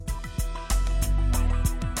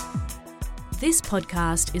This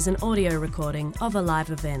podcast is an audio recording of a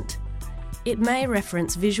live event. It may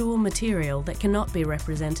reference visual material that cannot be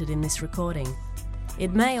represented in this recording.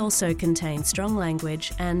 It may also contain strong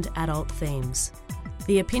language and adult themes.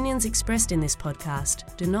 The opinions expressed in this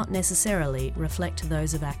podcast do not necessarily reflect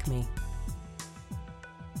those of ACME.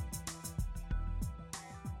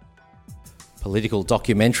 Political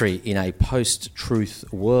documentary in a post-truth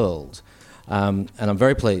world. And I'm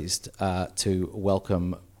very pleased to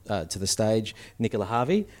welcome to the stage Nicola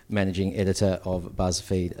Harvey, Managing Editor of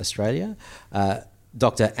BuzzFeed Australia,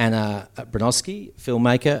 Dr. Anna Bronowski,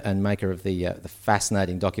 filmmaker and maker of the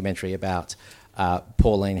fascinating documentary about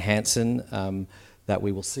Pauline Hanson that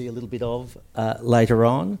we will see a little bit of later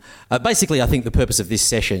on. Basically, I think the purpose of this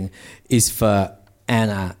session is for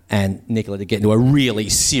Anna and Nicola to get into a really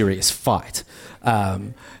serious fight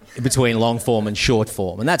between long form and short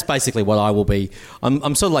form. And that's basically what I will be.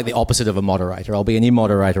 I'm sort of like the opposite of a moderator. I'll be an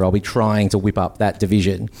immoderator. I'll be trying to whip up that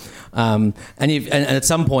division. And at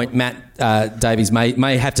some point, Matt Davies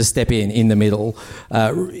may have to step in the middle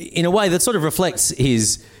in a way that sort of reflects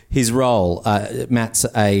his role. Matt's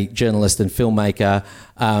a journalist and filmmaker,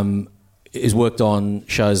 has worked on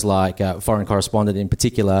shows like Foreign Correspondent in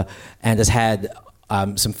particular, and has had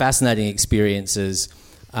some fascinating experiences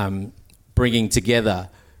bringing together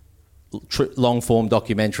long-form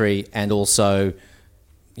documentary and also,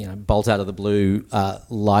 bolt out of the blue,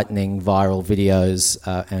 lightning viral videos,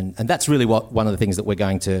 and that's really one of the things that we're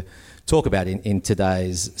going to talk about in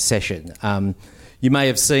today's session. You may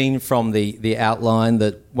have seen from the outline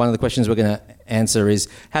that one of the questions we're going to answer is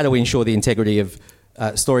how do we ensure the integrity of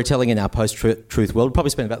storytelling in our post-truth world. We'll probably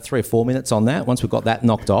spend about 3 or 4 minutes on that. Once we've got that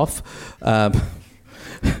knocked off,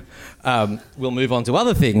 we'll move on to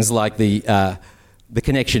other things like the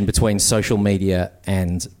connection between social media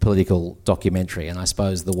and political documentary, and I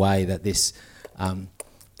suppose the way that this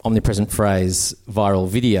omnipresent phrase viral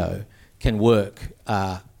video can work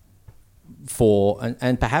for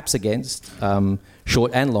and perhaps against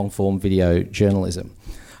short and long form video journalism.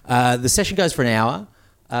 The session goes for an hour.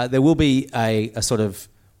 There will be a sort of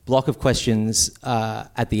block of questions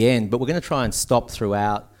at the end, but we're going to try and stop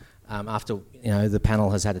throughout after the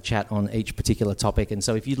panel has had a chat on each particular topic. And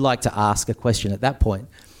so if you'd like to ask a question at that point,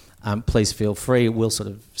 please feel free. We'll sort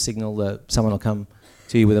of signal that someone will come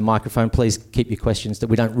to you with a microphone. Please keep your questions that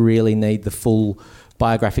we don't really need the full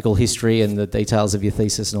biographical history and the details of your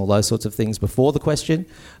thesis and all those sorts of things before the question,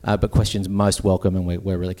 but questions most welcome, and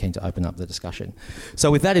we're really keen to open up the discussion.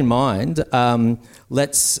 So with that in mind,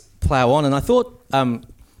 let's plough on. And I thought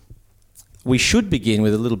we should begin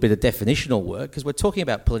with a little bit of definitional work because we're talking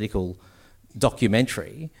about political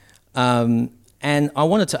documentary. And I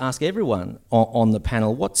wanted to ask everyone on the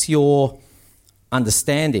panel, what's your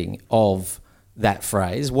understanding of that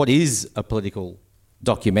phrase? What is a political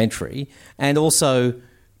documentary? And also,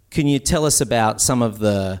 can you tell us about some of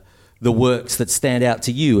the works that stand out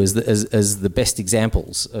to you as the best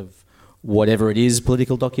examples of whatever it is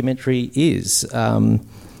political documentary is?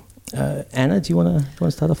 Anna, do you want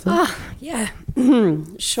to start off there? Yeah,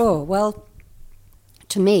 sure. Well,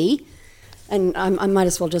 to me, and I might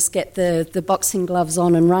as well just get the boxing gloves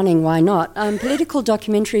on and running, why not? Political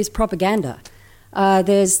documentary is propaganda.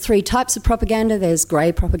 There's 3 types of propaganda. There's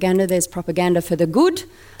grey propaganda, there's propaganda for the good,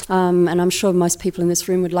 and I'm sure most people in this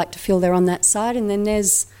room would like to feel they're on that side, and then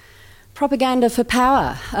there's propaganda for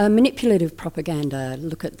power, manipulative propaganda.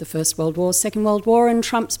 Look at the First World War, Second World War, and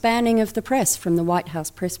Trump's banning of the press from the White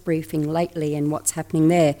House press briefing lately and what's happening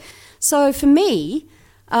there. So for me,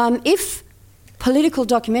 if political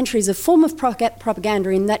documentary is a form of propaganda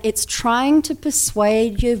in that it's trying to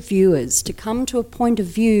persuade your viewers to come to a point of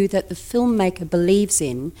view that the filmmaker believes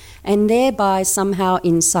in and thereby somehow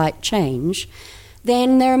incite change,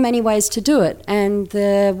 then there are many ways to do it. And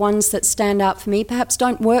the ones that stand out for me perhaps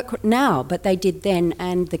don't work now, but they did then.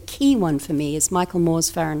 And the key one for me is Michael Moore's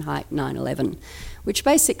Fahrenheit 9/11, which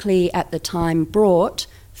basically at the time brought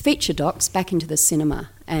feature docs back into the cinema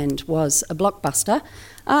and was a blockbuster.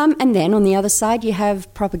 And then on the other side, you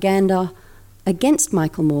have propaganda against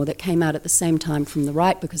Michael Moore that came out at the same time from the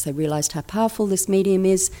right because they realised how powerful this medium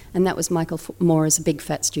is, and that was Michael Moore as a big,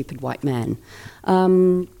 fat, stupid white man.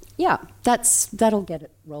 Yeah, that'll get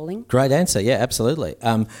it rolling. Great answer. Yeah, absolutely.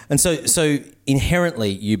 And so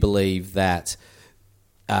inherently, you believe that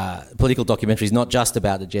political documentary is not just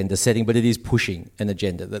about agenda setting, but it is pushing an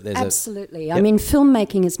agenda. That there's absolutely. Yep. I mean,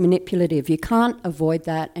 filmmaking is manipulative. You can't avoid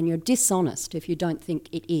that, and you're dishonest if you don't think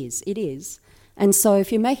it is. It is. And so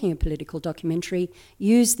if you're making a political documentary,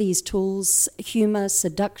 use these tools, humour,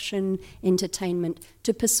 seduction, entertainment,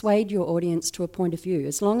 to persuade your audience to a point of view,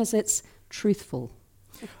 as long as it's truthful.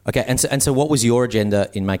 Okay, and so what was your agenda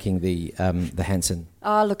in making the Hanson?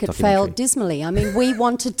 Oh, look, it documentary? failed dismally. I mean, we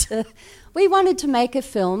wanted to make a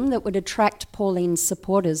film that would attract Pauline's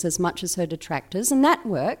supporters as much as her detractors, and that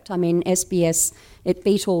worked. I mean, SBS, it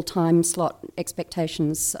beat all time slot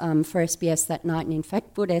expectations for SBS that night, and in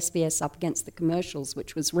fact put SBS up against the commercials,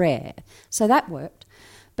 which was rare. So that worked.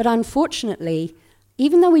 But unfortunately,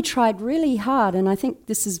 even though we tried really hard, and I think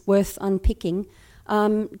this is worth unpicking,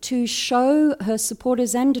 to show her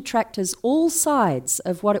supporters and detractors all sides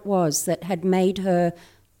of what it was that had made her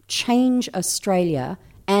change Australia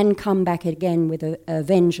and come back again with a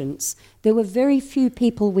vengeance. There were very few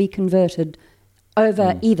people we converted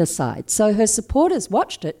over either side. So her supporters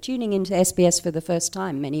watched it, tuning into SBS for the first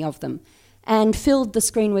time, many of them, and filled the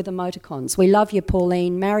screen with emoticons. We love you,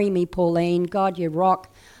 Pauline. Marry me, Pauline. God, you rock.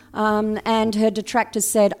 And her detractors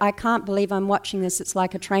said, I can't believe I'm watching this. It's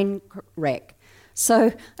like a train wreck.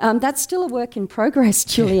 So that's still a work in progress,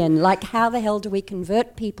 Julian. Like, how the hell do we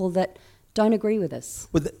convert people that don't agree with us?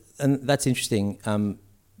 Well, and that's interesting.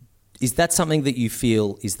 Is that something that you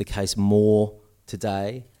feel is the case more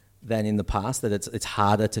today than in the past, that it's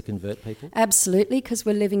harder to convert people? Absolutely, because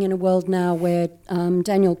we're living in a world now where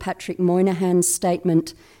Daniel Patrick Moynihan's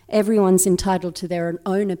statement, everyone's entitled to their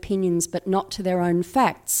own opinions but not to their own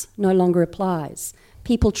facts, no longer applies.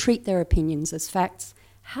 People treat their opinions as facts.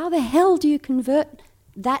 How the hell do you convert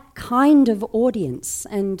that kind of audience?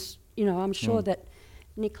 And, you know, I'm sure that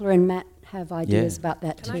Nicola and Matt have ideas about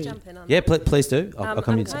that too. Can I jump in on Yeah, that? please do. I'll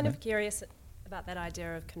come I'm in kind of curious about that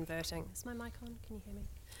idea of converting. Is my mic on? Can you hear me?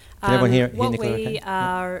 Can everyone hear what Nicola? we Okay?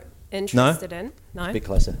 are interested in. No? A bit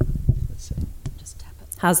closer. Let's see. Just tap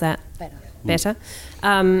it. How's that? Better.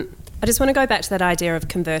 I just want to go back to that idea of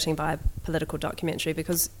converting by a political documentary,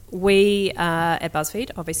 because we at BuzzFeed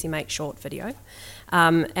obviously make short video,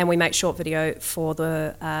 and we make short video for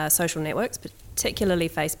the social networks, particularly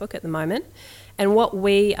Facebook at the moment. And what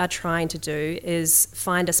we are trying to do is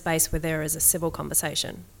find a space where there is a civil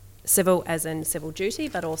conversation. Civil as in civil duty,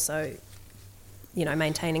 but also, you know,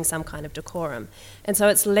 maintaining some kind of decorum. And so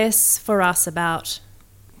it's less for us about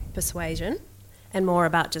persuasion and more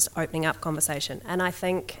about just opening up conversation. And I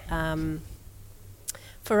think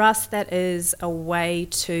for us that is a way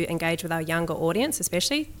to engage with our younger audience,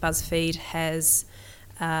 especially. BuzzFeed has,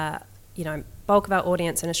 bulk of our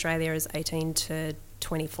audience in Australia is 18 to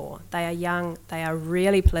 24. They are young, they are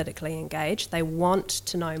really politically engaged, they want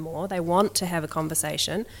to know more, they want to have a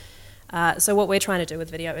conversation. So what we're trying to do with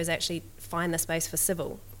video is actually find the space for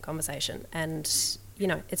civil conversation, and you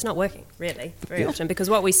know, it's not working really very often, because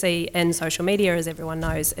what we see in social media, as everyone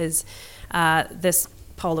knows, is this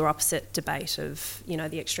polar opposite debate of, you know,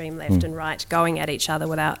 the extreme left and right going at each other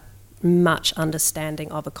without much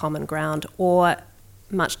understanding of a common ground or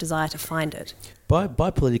much desire to find it. By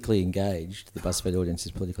politically engaged, the BuzzFeed audience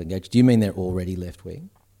is politically engaged, do you mean they're already left-wing?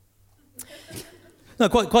 No,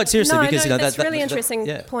 quite seriously, because that's a really interesting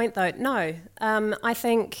point, though. No, I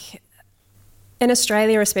think in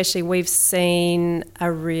Australia, especially, we've seen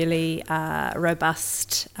a really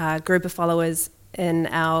robust group of followers in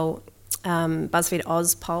our BuzzFeed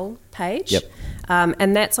Oz poll page,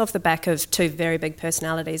 and that's off the back of two very big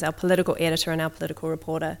personalities. Our political editor and our political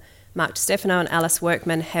reporter, Mark DiStefano and Alice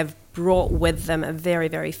Workman, have brought with them a very,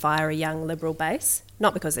 very fiery young Liberal base.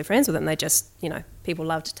 Not because they're friends with them, they just, you know, people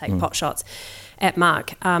love to take pot shots at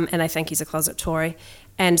Mark, and I think he's a closet Tory.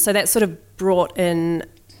 And so that sort of brought in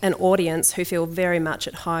an audience who feel very much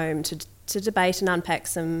at home to debate and unpack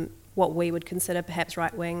some what we would consider perhaps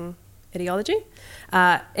right-wing ideology.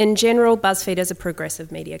 In general, BuzzFeed is a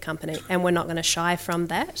progressive media company, and we're not going to shy from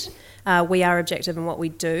that. We are objective in what we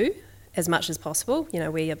do as much as possible. You know,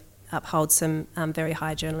 we uphold some very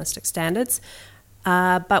high journalistic standards,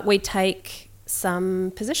 but we take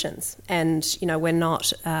some positions, and you know, we're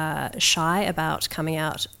not shy about coming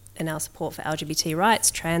out in our support for LGBT rights,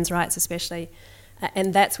 trans rights especially,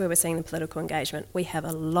 and that's where we're seeing the political engagement. We have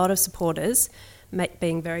a lot of supporters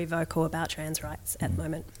being very vocal about trans rights at the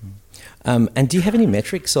moment. And do you have any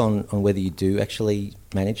metrics on whether you do actually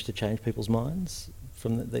manage to change people's minds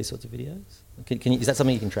from these sorts of videos? Can you, is that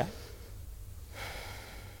something you can track?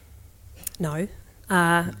 No.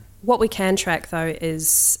 What we can track, though,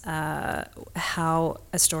 is how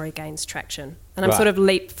a story gains traction. And I'm sort of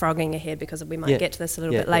leapfrogging ahead because we might get to this a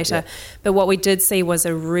little bit later. But what we did see was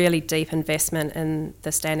a really deep investment in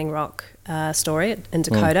the Standing Rock story in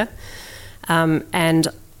Dakota. And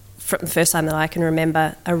from the first time that I can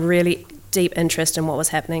remember, a really deep interest in what was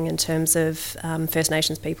happening in terms of First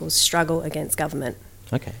Nations people's struggle against government.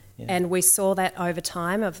 Okay. Yeah. And we saw that over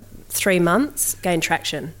time of 3 months gain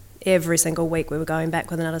traction. Every single week we were going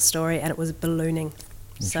back with another story, and it was ballooning.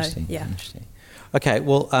 Interesting. So, yeah. Interesting. Okay,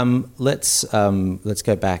 well, let's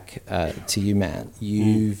go back to you, Matt.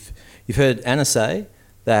 You've heard Anna say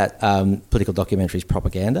that political documentary is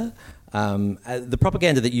propaganda. The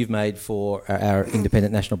propaganda that you've made for our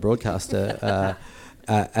independent national broadcaster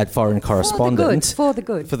at Foreign Correspondent. For the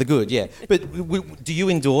good, yeah. But do you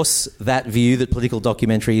endorse that view that political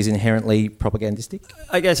documentary is inherently propagandistic?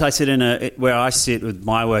 I guess I sit where I sit with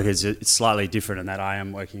my work is it's slightly different in that I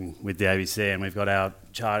am working with the ABC and we've got our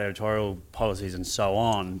charter editorial policies and so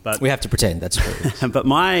on. But we have to pretend that's true. But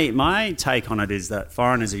my take on it is that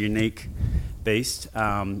Foreign is a unique beast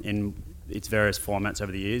in its various formats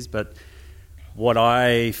over the years, but what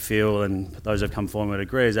I feel, and those who have come forward would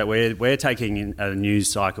agree, is that we're taking in a news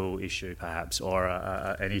cycle issue, perhaps, or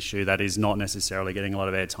an issue that is not necessarily getting a lot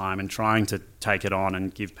of airtime, and trying to take it on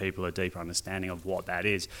and give people a deeper understanding of what that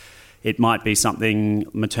is. It might be something,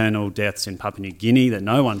 maternal deaths in Papua New Guinea, that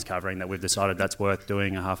no one's covering, that we've decided that's worth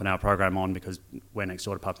doing a half-an-hour program on because we're next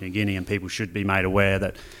door to Papua New Guinea and people should be made aware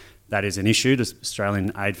that that is an issue.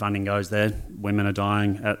 Australian aid funding goes there. Women are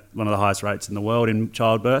dying at one of the highest rates in the world in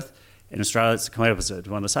childbirth. In Australia, it's the complete opposite,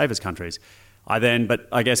 one of the safest countries. But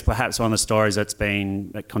I guess perhaps one of the stories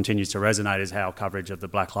that continues to resonate is our coverage of the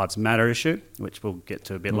Black Lives Matter issue, which we'll get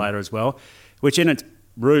to a bit later as well, which in its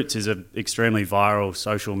roots is an extremely viral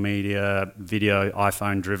social media, video,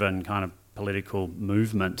 iPhone-driven kind of political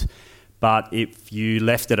movement. But if you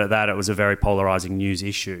left it at that, it was a very polarising news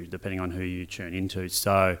issue, depending on who you tune into.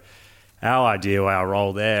 So our idea, our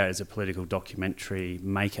role there as a political documentary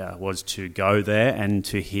maker was to go there and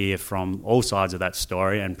to hear from all sides of that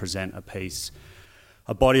story and present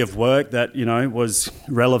a body of work that, was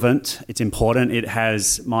relevant. It's important. It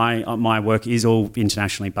has, my work is all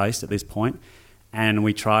internationally based at this point, and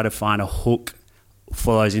we try to find a hook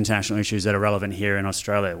for those international issues that are relevant here in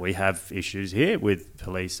Australia. We have issues here with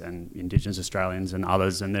police and Indigenous Australians and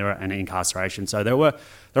others, and and incarceration. So there are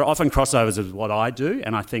often crossovers with what I do,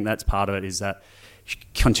 and I think that's part of it, is that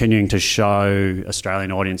continuing to show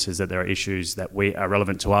Australian audiences that there are issues that are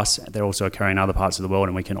relevant to us. They're also occurring in other parts of the world,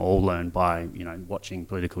 and we can all learn by watching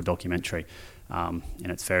political documentary in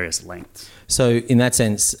its various lengths. So in that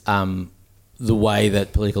sense, the way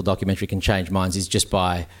that political documentary can change minds is just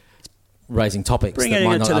by raising topics, bringing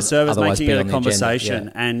it to the surface, making it a conversation,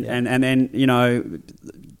 and then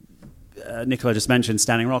Nicola just mentioned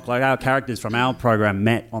Standing Rock. Like, our characters from our program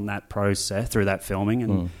met on that process through that filming,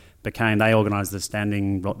 and they organised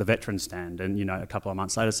the veteran stand, and a couple of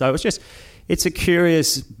months later. So it's a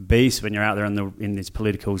curious beast when you're out there in this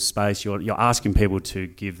political space. You're asking people to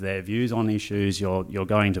give their views on issues. You're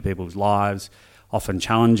going into people's lives, often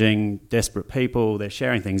challenging, desperate people. They're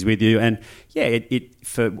sharing things with you, and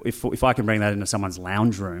if I can bring that into someone's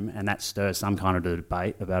lounge room and that stirs some kind of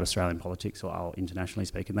debate about Australian politics or internationally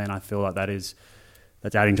speaking, then I feel like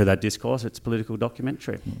that's adding to that discourse. It's political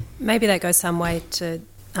documentary. Maybe that goes some way to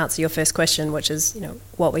answer your first question, which is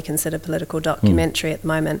what we consider political documentary at the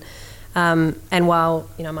moment. And while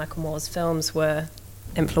Michael Moore's films were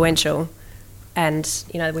influential, and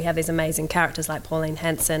we have these amazing characters like Pauline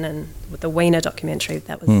Hanson, and with the Wiener documentary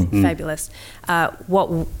that was fabulous. What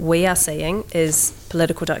we are seeing is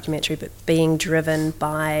political documentary, but being driven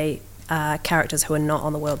by characters who are not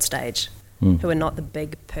on the world stage, who are not the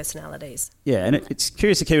big personalities. Yeah, and it's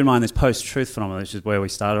curious to keep in mind this post-truth phenomenon, which is where we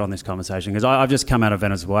started on this conversation, because I've just come out of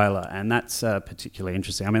Venezuela, and that's particularly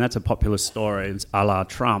interesting. I mean, that's a popular story, it's a la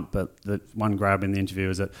Trump, but the one grab in the interview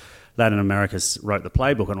is that Latin America wrote the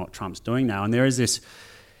playbook on what Trump's doing now. And there is this,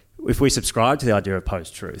 if we subscribe to the idea of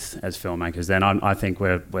post-truth as filmmakers, then I think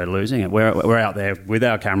we're losing it. We're out there with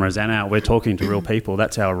our cameras and we're talking to real people.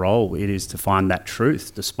 That's our role. It is to find that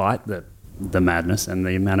truth, despite the madness and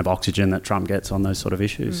the amount of oxygen that Trump gets on those sort of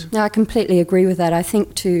issues. No, I completely agree with that. I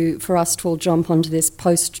think for us to all jump onto this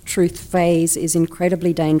post-truth phase is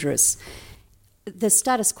incredibly dangerous. The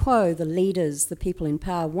status quo, the leaders, the people in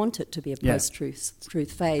power want it to be a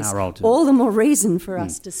post-truth phase. Our role too. All the more reason for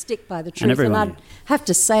us to stick by the truth. And I'd have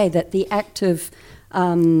to say that the act of,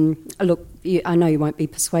 I know you won't be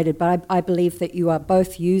persuaded, but I believe that you are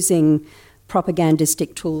both using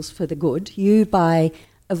propagandistic tools for the good. You, by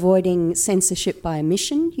avoiding censorship by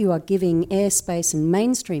omission, you are giving airspace and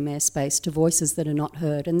mainstream airspace to voices that are not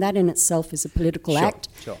heard, and that in itself is a political act.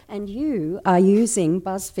 Sure. And you are using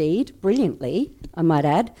BuzzFeed brilliantly, I might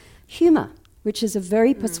add, humour, which is a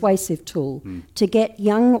very persuasive tool to get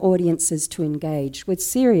young audiences to engage with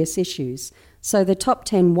serious issues. So the top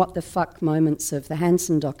 10 what the fuck moments of the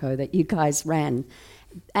Hanson doco that you guys ran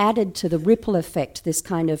added to the ripple effect, this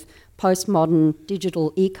kind of postmodern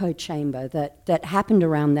digital echo chamber that happened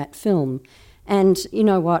around that film. And you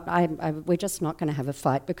know what? We're just not going to have a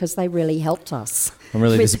fight because they really helped us. I'm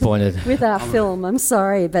really disappointed. With our film. I'm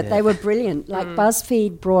sorry, but they were brilliant. Like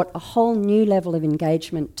BuzzFeed brought a whole new level of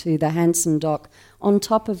engagement to the Hansen doc on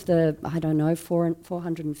top of the,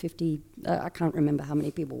 450, I can't remember how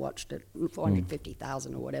many people watched it,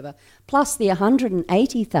 450,000 or whatever, plus the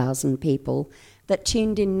 180,000 people that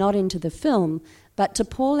tuned in not into the film, but to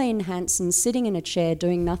Pauline Hanson sitting in a chair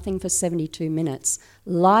doing nothing for 72 minutes,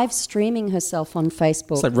 live streaming herself on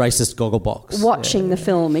Facebook. It's like racist Gogglebox. Watching the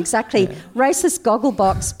film, exactly. Yeah. Racist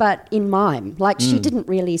Gogglebox, but in mime. Like she didn't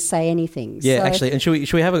really say anything. Yeah, so. Actually, and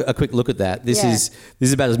should we have a quick look at that? This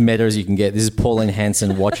is about as meta as you can get. This is Pauline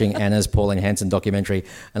Hanson watching Anna's Pauline Hanson documentary,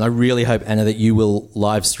 and I really hope, Anna, that you will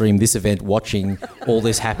live stream this event watching all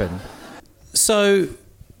this happen. So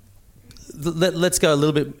let's go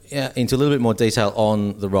into a little bit more detail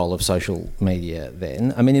on the role of social media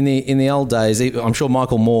then. I mean, in the old days, I'm sure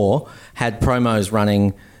Michael Moore had promos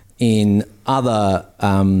running in other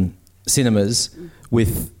cinemas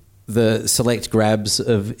with the select grabs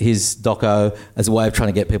of his doco as a way of trying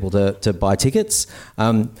to get people to buy tickets.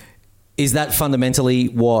 Is that fundamentally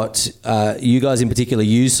what you guys in particular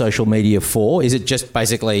use social media for? Is it just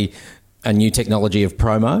basically a new technology of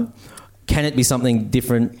promo? Can it be something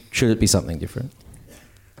different? Should it be something different?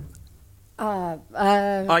 I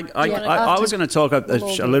was going to talk a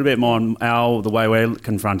little bit more on the way we're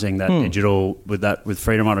confronting that digital with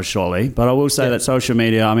Freedom Riders shortly. But I will say that social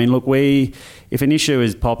media, I mean, look, if an issue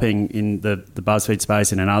is popping in the BuzzFeed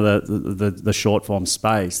space and another the short form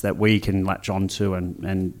space that we can latch onto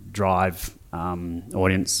and drive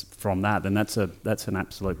audience from that, then that's an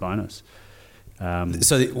absolute bonus.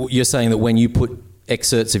 So you're saying that when you put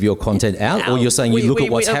excerpts of your content out, or you're saying you look at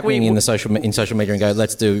what's happening in social media and go,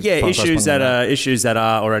 let's do issues that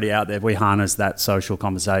are already out there. We harness that social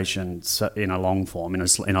conversation in a long form,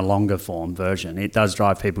 in a longer form version. It does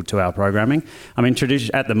drive people to our programming. I mean,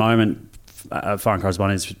 at the moment, Foreign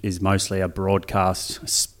Correspondence is mostly a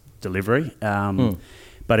broadcast delivery.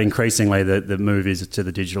 But increasingly, the move is to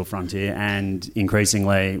the digital frontier, and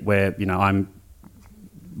increasingly, we're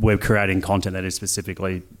creating content that is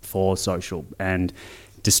specifically for social and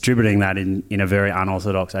distributing that in a very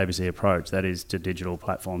unorthodox ABC approach, that is to digital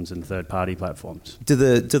platforms and third-party platforms. Do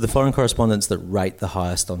the foreign correspondents that rate the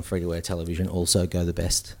highest on free-to-air television also go the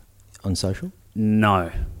best on social?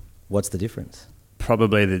 No. What's the difference?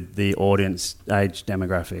 Probably the audience age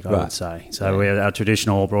demographic, I would say. So our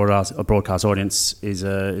traditional broadcast audience is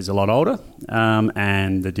a lot older,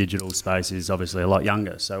 and the digital space is obviously a lot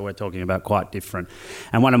younger. So we're talking about quite different.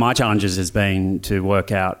 And one of my challenges has been to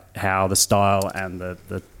work out how the style and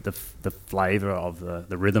the flavour of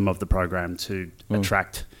the rhythm of the program to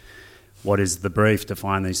attract what is the brief to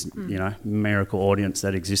find these miracle audience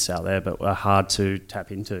that exists out there, but are hard to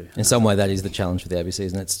tap into. In some way, that is the challenge for the ABC,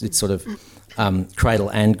 isn't it? It's sort of cradle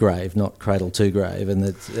and grave, not cradle to grave,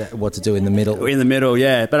 and what to do in the middle. In the middle,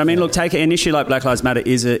 yeah. But I mean, look, take an issue like Black Lives Matter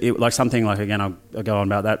something like, again, I'll go on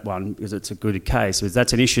about that one because it's a good case.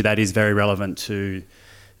 That's an issue that is very relevant to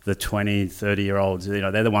the 20, 30-year-olds.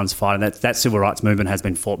 They're the ones fighting. That civil rights movement has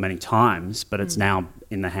been fought many times, but it's now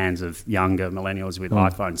in the hands of younger millennials with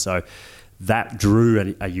iPhones. So that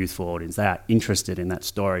drew a youthful audience. They are interested in that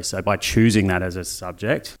story. So by choosing that as a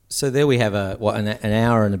subject... So there we have an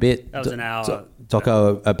hour and a bit. That was an hour.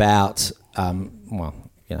 Doco about,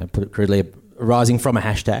 put it crudely, rising from a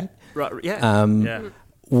hashtag. Right, yeah.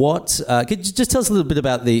 Could you just tell us a little bit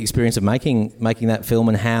about the experience of making that film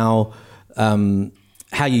and how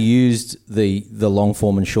you used the long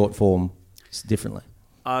form and short form differently?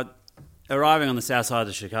 Arriving on the south side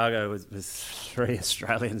of Chicago with 3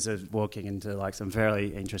 Australians walking into some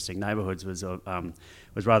fairly interesting neighbourhoods was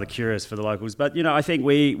rather curious for the locals. But I think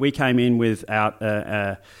we came in without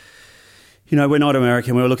we're not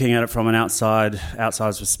American. We were looking at it from an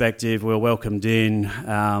outsider's perspective. We were welcomed in.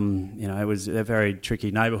 It was very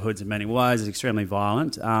tricky neighbourhoods in many ways. It's extremely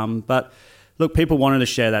violent. But look, people wanted to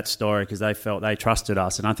share that story because they felt they trusted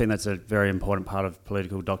us, and I think that's a very important part of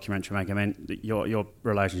political documentary making. I mean, your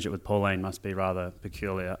relationship with Pauline must be rather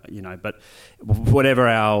peculiar, but whatever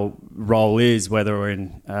our role is, whether we're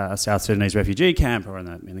in a South Sudanese refugee camp or in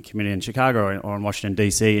the community in Chicago or in Washington,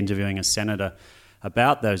 D.C., interviewing a senator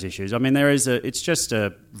about those issues, I mean, it's just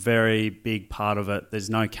a very big part of it.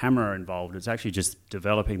 There's no camera involved. It's actually just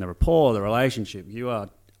developing the rapport, the relationship. You are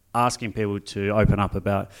asking people to open up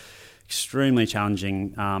about extremely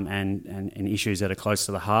challenging and issues that are close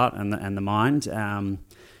to the heart and the mind.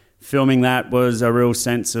 Filming that was a real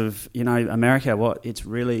sense of, America, it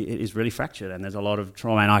is really fractured, and there's a lot of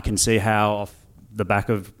trauma. And I can see how off the back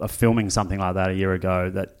of filming something like that a year ago,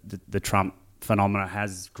 that the Trump phenomena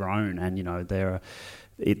has grown, and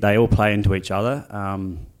they all play into each other.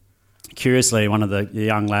 Curiously, one of the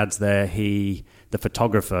young lads there, the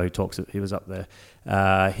photographer he was up there.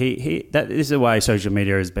 This is the way social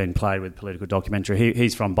media has been played with political documentary.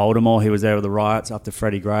 He's from Baltimore. He was there with the riots after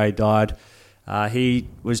Freddie Gray died. He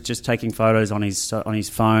was just taking photos on his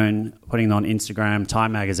phone, putting them on Instagram.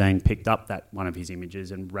 Time magazine picked up one of his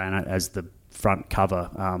images and ran it as the front cover,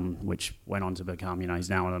 which went on to become, he's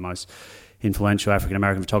now one of the most influential African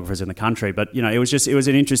American photographers in the country. But it was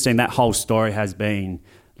an interesting. That whole story has been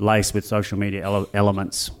laced with social media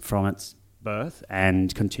elements from its birth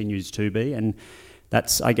and continues to be. And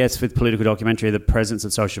that's, I guess, with political documentary, the presence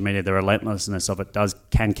of social media, the relentlessness of it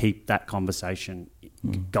can keep that conversation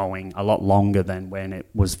going a lot longer than when it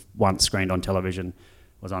was once screened on television,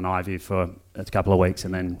 was on iView for a couple of weeks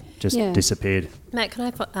and then just disappeared. Matt,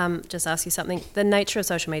 can I just ask you something? The nature of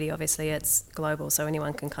social media, obviously, it's global, so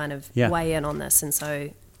anyone can kind of weigh in on this. And so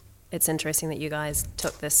it's interesting that you guys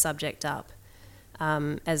took this subject up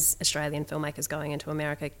as Australian filmmakers going into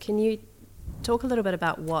America. Can you talk a little bit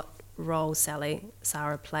about what role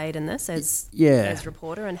Sarah played in this as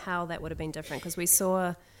reporter, and how that would have been different? Because we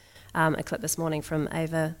saw a clip this morning from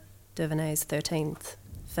Ava DuVernay's 13th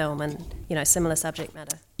film, and similar subject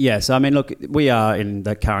matter. Yeah, so I mean, look, we are in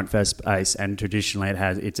the current affairs space, and traditionally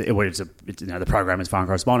the program is foreign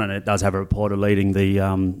correspondent. It does have a reporter leading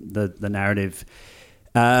the narrative.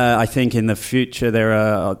 I think in the future there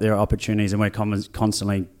are opportunities, and we're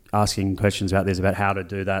constantly asking questions about this, about how to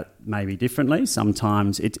do that maybe differently.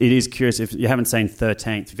 Sometimes it is curious. If you haven't seen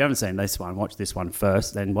 13th, if you haven't seen this one, watch this one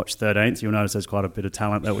first, then watch 13th. You'll notice there's quite a bit of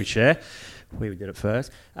talent that we share. We did it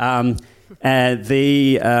first. But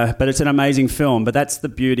it's an amazing film. But that's the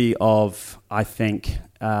beauty of, I think,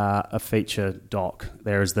 a feature doc.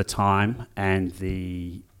 There is the time and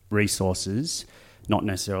the resources, not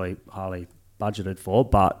necessarily highly budgeted for,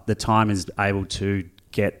 but the time is able to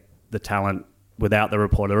get the talent without the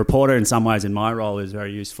reporter. The reporter, in some ways, in my role, is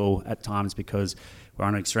very useful at times because we're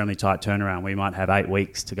on an extremely tight turnaround. We might have 8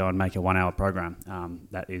 weeks to go and make a 1-hour program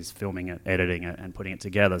that is filming it, editing it, and putting it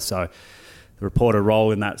together. So the reporter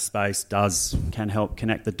role in that space can help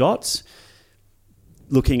connect the dots.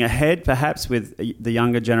 Looking ahead, perhaps with the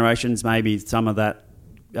younger generations, maybe some of that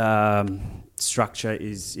structure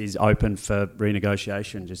is open for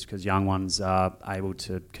renegotiation, just because young ones are able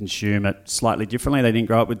to consume it slightly differently. They didn't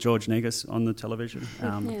grow up with George Negus on the television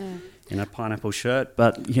in a pineapple shirt,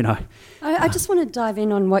 but I just want to dive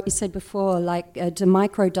in on what you said before, like do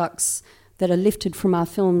microdocs that are lifted from our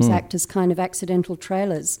films act as kind of accidental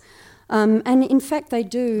trailers, and in fact they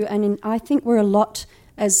do. And I think we're a lot,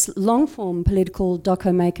 as long-form political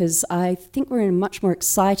doco makers, I think we're in a much more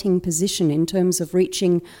exciting position in terms of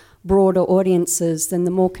reaching broader audiences than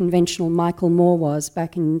the more conventional Michael Moore was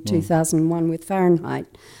back in 2001 with Fahrenheit.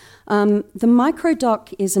 The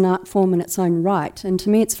microdoc is an art form in its own right, and to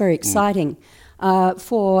me it's very exciting.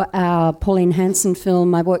 For our Pauline Hanson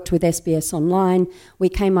film, I worked with SBS Online. We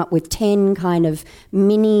came up with 10 kind of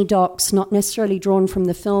mini docs, not necessarily drawn from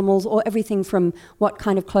the film, or everything from what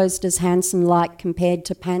kind of clothes does Hanson like compared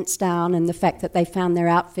to Pants Down, and the fact that they found their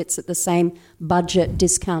outfits at the same budget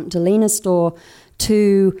discount Delina store,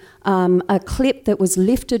 to a clip that was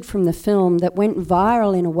lifted from the film that went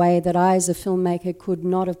viral in a way that I, as a filmmaker, could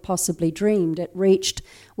not have possibly dreamed. It reached,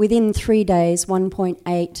 within 3 days,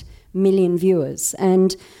 1.8 million viewers.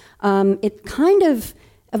 And it kind of,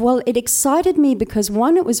 it excited me because,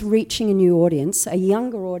 one, it was reaching a new audience, a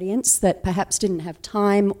younger audience that perhaps didn't have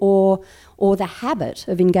time or the habit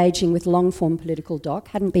of engaging with long-form political doc,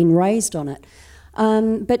 hadn't been raised on it.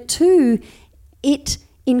 But two, it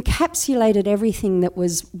encapsulated everything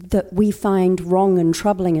that we find wrong and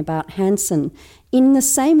troubling about Hanson, in the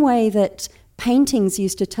same way that paintings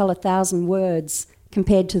used to tell 1,000 words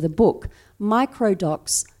compared to the book.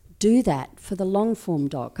 Microdocs do that for the long-form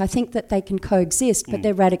doc. I think that they can coexist, but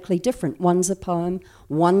they're radically different. One's a poem,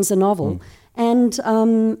 one's a novel. And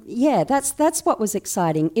that's what was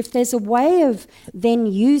exciting. If there's a way of then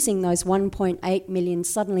using those 1.8 million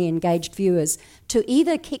suddenly engaged viewers to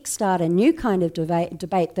either kickstart a new kind of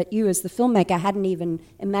debate that you as the filmmaker hadn't even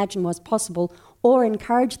imagined was possible, or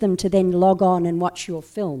encourage them to then log on and watch your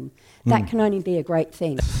film, that can only be a great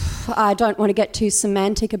thing. I don't want to get too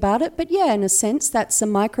semantic about it, but yeah, in a sense, that's a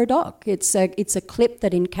microdoc. It's a clip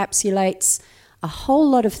that encapsulates a whole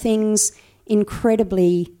lot of things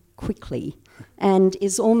incredibly quickly, and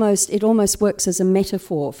it almost works as a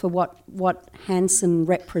metaphor for what Hanson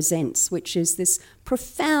represents, which is this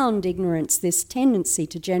profound ignorance, this tendency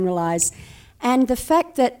to generalise, and the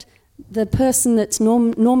fact that the person that's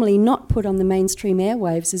normally not put on the mainstream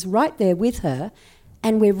airwaves is right there with her,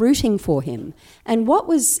 and we're rooting for him. And what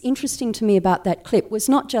was interesting to me about that clip was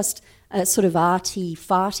not just a sort of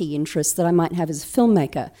arty-farty interest that I might have as a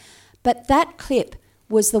filmmaker, but that clip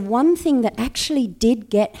was the one thing that actually did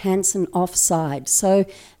get Hansen offside. So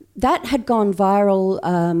that had gone viral,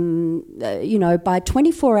 by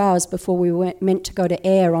 24 hours before we were meant to go to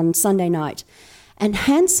air on Sunday night. And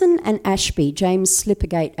Hansen and Ashby, James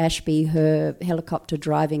Slippergate Ashby, her helicopter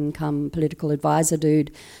driving come political advisor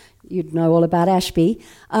dude, you'd know all about Ashby,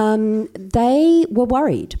 they were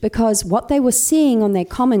worried because what they were seeing on their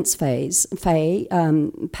comments page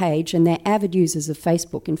and their avid users of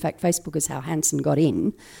Facebook, in fact, Facebook is how Hansen got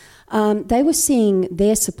in, they were seeing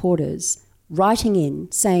their supporters writing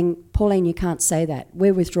in saying, Pauline, you can't say that.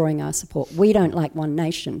 We're withdrawing our support. We don't like One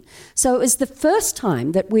Nation. So it was the first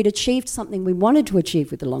time that we'd achieved something we wanted to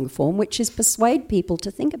achieve with the longer form, which is persuade people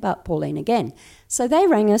to think about Pauline again. So they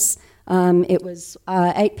rang us. It was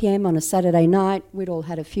 8 p.m. on a Saturday night. We'd all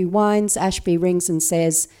had a few wines. Ashby rings and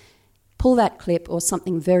says, pull that clip or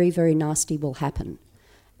something very, very nasty will happen.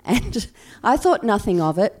 And I thought nothing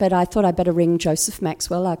of it, but I thought I'd better ring Joseph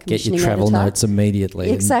Maxwell, our commissioning editor. Get your travel notes immediately.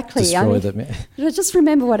 Exactly. And destroy them. Just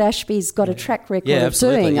remember what Ashby's got a track record of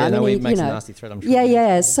doing. Yeah, he makes a nasty threat, I'm sure.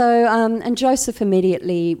 Yeah. So, and Joseph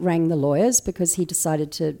immediately rang the lawyers because he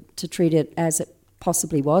decided to treat it as it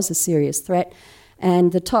possibly was, a serious threat.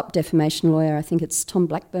 And the top defamation lawyer, I think it's Tom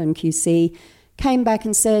Blackburn QC, came back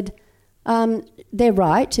and said, they're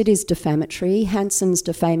right, it is defamatory. Hansen's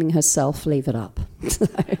defaming herself, leave it up.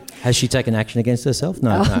 Has she taken action against herself?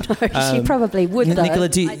 No. No, she probably would, though. Nicola,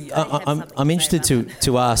 I'm interested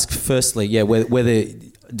to ask, firstly, whether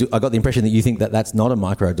I got the impression that you think that that's not a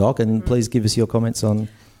micro-doc, and please give us your comments on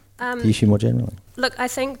the issue more generally. Look, I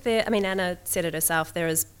think Anna said it herself, there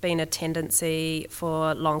has been a tendency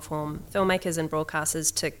for long-form filmmakers and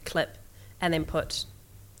broadcasters to clip and then put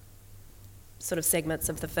sort of segments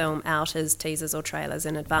of the film out as teasers or trailers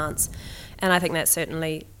in advance. And I think that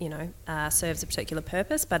certainly, serves a particular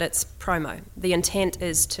purpose, but it's promo. The intent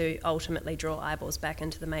is to ultimately draw eyeballs back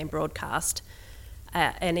into the main broadcast.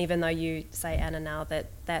 And even though you say, Anna, now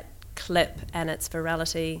that clip and its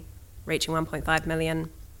virality reaching 1.5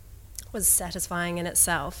 million was satisfying in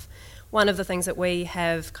itself, one of the things that we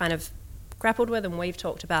have kind of grappled with and we've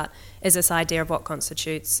talked about is this idea of what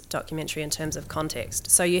constitutes documentary in terms of context.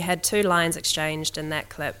 So you had two lines exchanged in that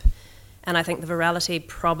clip, and I think the virality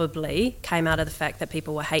probably came out of the fact that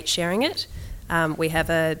people were hate sharing it. We have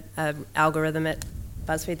a algorithm at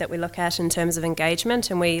BuzzFeed that we look at in terms of engagement,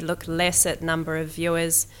 and we look less at number of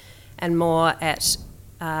viewers and more at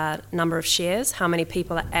number of shares, how many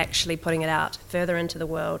people are actually putting it out further into the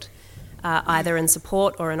world, either in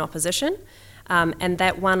support or in opposition. And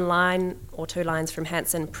that one line or two lines from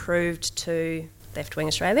Hansen proved to Left Wing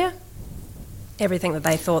Australia everything that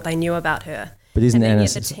they thought they knew about her. But isn't and Anna...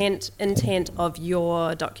 yet the intent of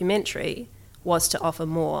your documentary was to offer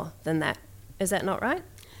more than that. Is that not right?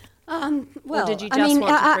 Well, or did you just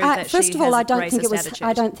want to prove that first she of all, has I don't think it was. attitude?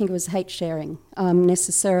 I don't think it was hate sharing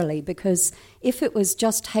necessarily, because if it was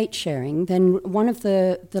just hate sharing, then one of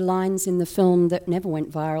the lines in the film that never went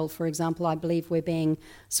viral, for example, I believe we're being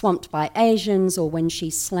swamped by Asians, or when she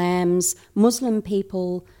slams Muslim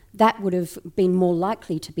people, that would have been more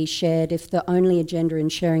likely to be shared if the only agenda in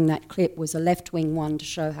sharing that clip was a left-wing one to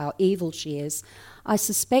show how evil she is. I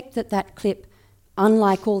suspect that clip,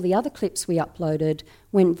 unlike all the other clips we uploaded,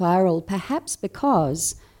 went viral perhaps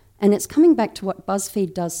because, and it's coming back to what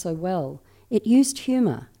BuzzFeed does so well, it used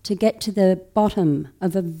humour to get to the bottom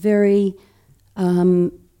of a very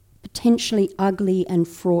potentially ugly and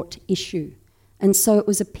fraught issue. And so it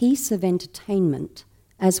was a piece of entertainment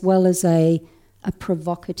as well as a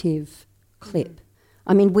provocative clip.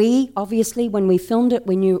 I mean, we, obviously, when we filmed it,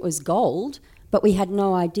 we knew it was gold, but we had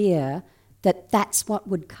no idea that that's what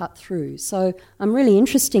would cut through. So I'm really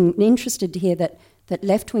interested to hear that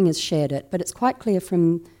left-wingers shared it, but it's quite clear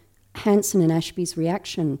from Hansen and Ashby's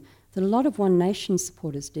reaction that a lot of One Nation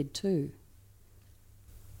supporters did too.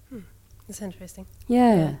 That's interesting.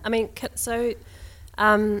 Yeah. I mean, so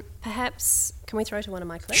perhaps, can we throw to one of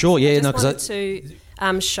my clips? Sure, yeah. I just wanted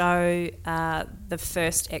to show the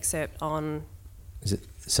first excerpt on... Is it,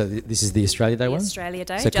 so this is the Australia Day one? Australia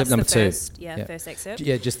Day, so just clip number the first, two. yeah, first excerpt.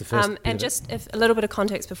 Yeah, just the first. And just a little bit of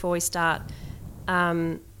context before we start.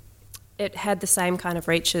 It had the same kind of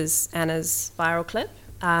reach as Anna's viral clip.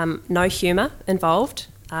 No humour involved.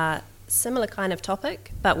 Similar kind of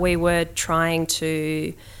topic, but we were trying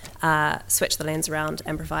to switch the lens around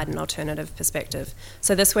and provide an alternative perspective.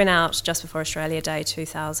 So this went out just before Australia Day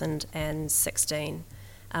 2016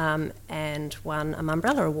 and won a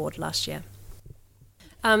Mumbrella Award last year.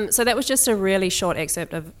 So that was just a really short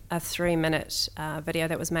excerpt of a 3-minute video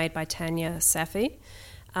that was made by Tanya Safi.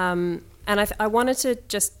 And I wanted to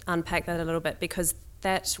just unpack that a little bit, because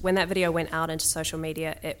when that video went out into social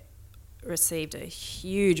media, it received a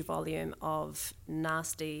huge volume of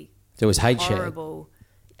nasty, there was hate horrible...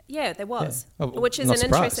 Yeah, there was, yeah. Which is Not an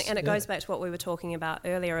surprised. interesting... And it goes back to what we were talking about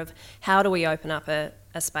earlier of how do we open up a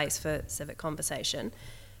space for civic conversation.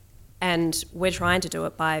 And we're trying to do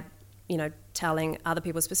it by, telling other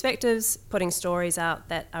people's perspectives, putting stories out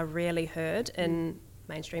that are rarely heard in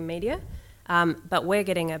mainstream media. But we're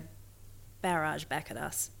getting a barrage back at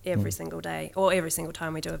us every single day, or every single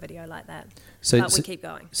time we do a video like that. But we keep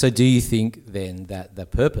going. So do you think then that the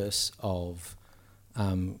purpose of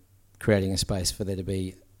creating a space for there to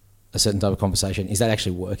be a certain type of conversation, is that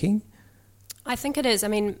actually working? I think it is. I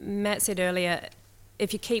mean, Matt said earlier,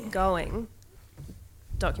 if you keep going,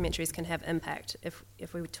 documentaries can have impact.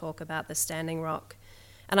 If we talk about the Standing Rock,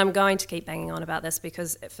 and I'm going to keep banging on about this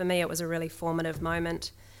because for me it was a really formative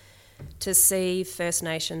moment to see First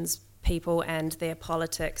Nations people and their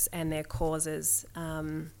politics and their causes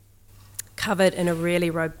covered in a really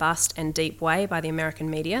robust and deep way by the American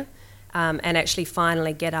media, and actually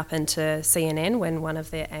finally get up into CNN when one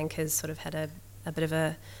of their anchors sort of had a bit of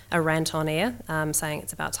a rant on air, saying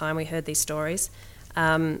it's about time we heard these stories.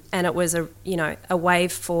 And it was a way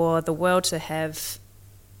for the world to have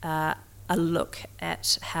a look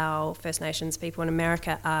at how First Nations people in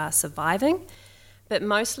America are surviving. But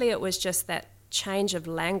mostly it was just that change of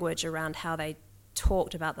language around how they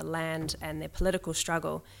talked about the land and their political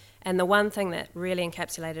struggle. And the one thing that really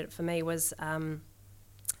encapsulated it for me was an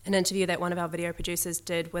interview that one of our video producers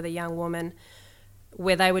did with a young woman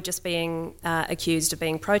where they were just being accused of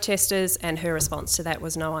being protesters, and her response to that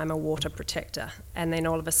was, no, I'm a water protector. And then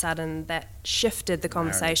all of a sudden that shifted the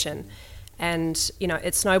conversation. And,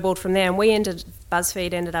 it snowballed from there. And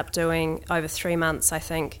BuzzFeed ended up doing, over 3 months, I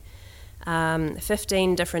think,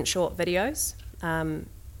 15 different short videos.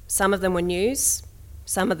 Some of them were news.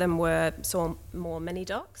 Some of them were more mini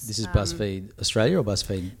docs. This is BuzzFeed Australia or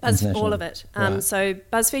BuzzFeed International? All of it. Right. So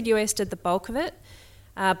BuzzFeed US did the bulk of it.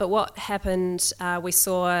 But what happened, we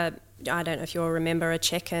saw, I don't know if you'll remember, a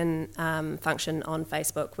check-in function on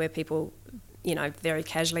Facebook where people, very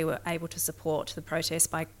casually were able to support the protest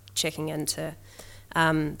by checking into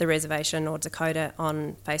the reservation or Dakota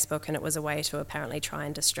on Facebook, and it was a way to apparently try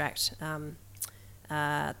and distract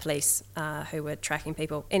police who were tracking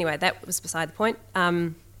people. Anyway, that was beside the point.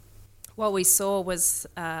 What we saw was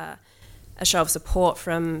a show of support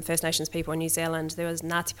from First Nations people in New Zealand. There was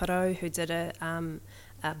Ngāti Porou who did a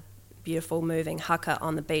beautiful moving haka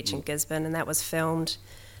on the beach in Gisborne, and that was filmed.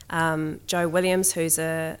 Joe Williams, who's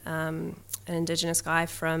an Indigenous guy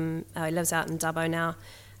he lives out in Dubbo now.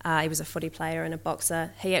 He was a footy player and a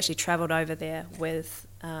boxer. He actually travelled over there with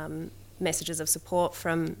messages of support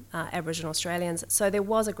from Aboriginal Australians. So there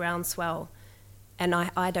was a groundswell, and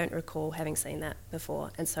I don't recall having seen that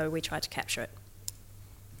before, and so we tried to capture it.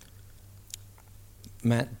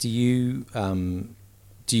 Matt, do you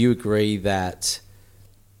agree that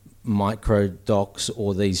micro docs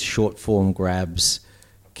or these short form grabs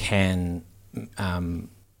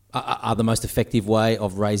are the most effective way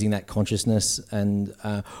of raising that consciousness, and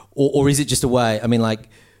or is it just a way? I mean,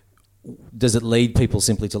 does it lead people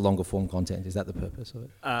simply to longer form content? Is that the purpose of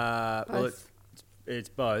it? Well, it's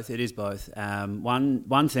both. It is both.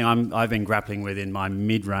 One thing I've been grappling with in my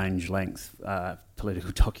mid-range length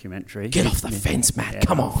political documentary. Get off the fence, Matt.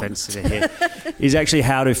 Come on. Fence to here, is actually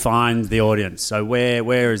how to find the audience. So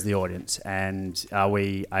where is the audience, and are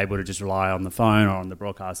we able to just rely on the phone or on the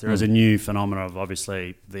broadcast? There is a new phenomenon of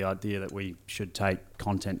obviously the idea that we should take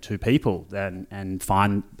content to people and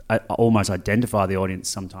find almost identify the audience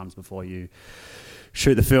sometimes before you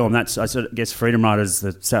shoot the film. That's, I guess, Freedom Riders,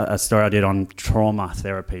 a story I did on trauma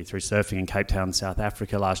therapy through surfing in Cape Town, South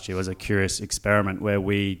Africa last year, was a curious experiment where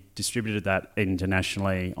we distributed that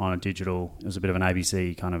internationally on a digital. It was a bit of an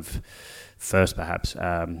ABC kind of first, perhaps,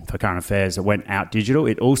 for Current Affairs. It went out digital.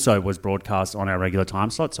 It also was broadcast on our regular time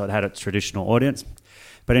slot, so it had its traditional audience.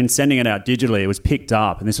 But in sending it out digitally, it was picked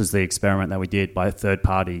up, and this was the experiment that we did by third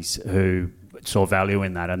parties who saw value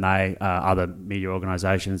in that, and they, other media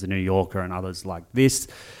organisations, the New Yorker and others like this,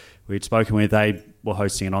 we'd spoken with, they were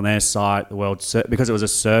hosting it on their site, because it was a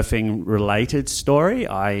surfing-related story.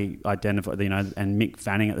 I identified, and Mick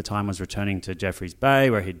Fanning at the time was returning to Jeffreys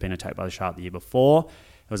Bay, where he'd been attacked by the shark the year before.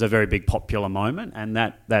 It was a very big popular moment, and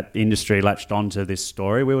that industry latched onto this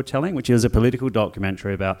story we were telling, which is a political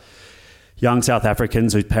documentary about young South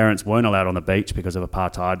Africans whose parents weren't allowed on the beach because of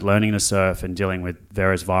apartheid, learning to surf and dealing with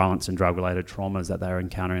various violence and drug-related traumas that they were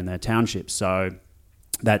encountering in their townships. So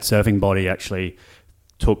that surfing body actually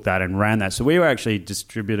took that and ran that. So we were actually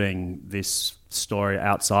distributing this story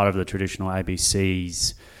outside of the traditional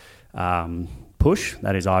ABC's push,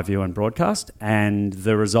 that is iView and broadcast, and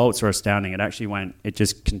the results are astounding. It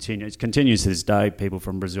just continues to this day. People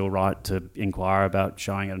from Brazil write to inquire about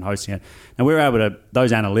showing it and hosting it. And we were able to,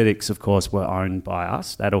 those analytics, of course, were owned by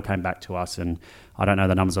us. That all came back to us, and I don't know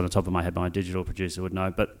the numbers on the top of my head, my digital producer would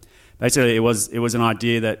know, but basically it was an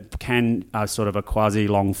idea that can sort of a quasi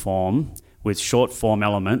long form with short form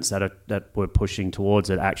elements that were pushing towards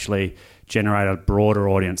it actually generate a broader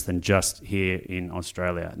audience than just here in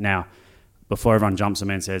Australia. Now, before everyone jumps on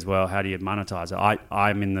me and says, well, how do you monetize it?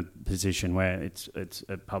 I'm in the position where it's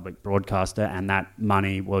a public broadcaster, and that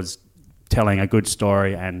money was telling a good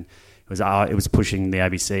story, and it was pushing the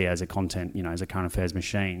ABC as a content, as a current affairs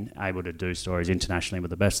machine, able to do stories internationally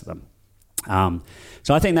with the best of them.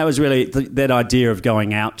 So I think that was really that idea of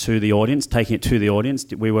going out to the audience, taking it to the audience.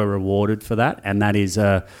 We were rewarded for that, and that is,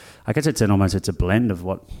 I guess it's a blend of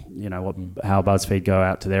how BuzzFeed go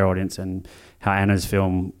out to their audience and how Anna's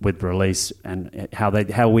film with release, and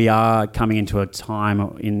how we are coming into a time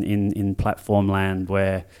in platform land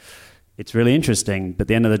where it's really interesting. But at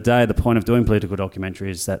the end of the day, the point of doing political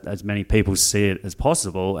documentary is that as many people see it as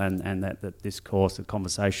possible, and that this course of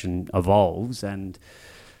conversation evolves. And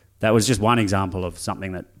that was just one example of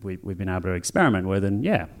something that we've been able to experiment with. And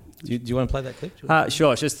yeah. Do you want to play that clip?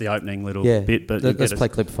 Sure, it's just the opening little bit. But let's play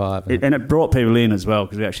clip 5. And it brought people in as well,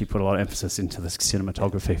 because we actually put a lot of emphasis into the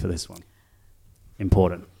cinematography for this one.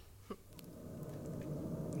 Important.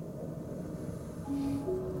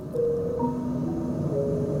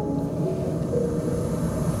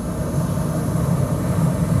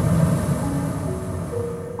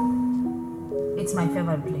 It's my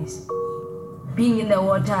favorite place. Being in the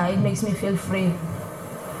water, it makes me feel free.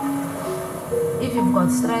 If you've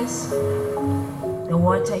got stress, the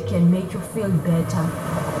water can make you feel better.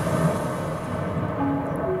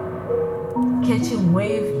 Catching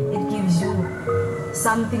wave, it gives you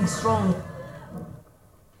something strong.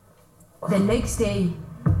 The next day,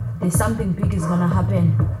 there's something big is gonna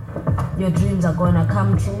happen. Your dreams are gonna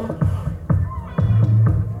come true.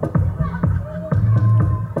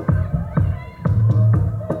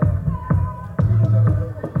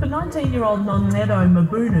 For 19-year-old Nonetho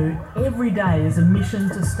Mabunu, every day is a mission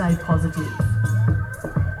to stay positive.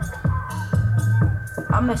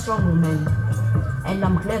 I'm a strong woman, and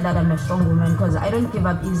I'm glad that I'm a strong woman because I don't give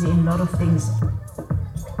up easy in a lot of things.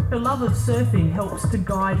 Her love of surfing helps to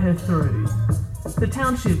guide her through. The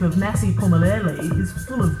township of Nasi Pumalele is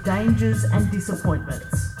full of dangers and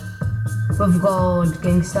disappointments. We've got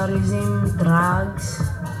gangsterism, drugs,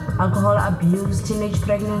 alcohol abuse, teenage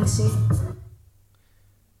pregnancy.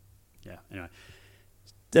 Yeah, anyway.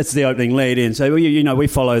 That's the opening lead in. So, we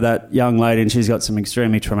follow that young lady, and she's got some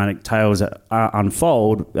extremely traumatic tales that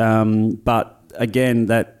unfold. But again,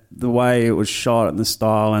 that the way it was shot and the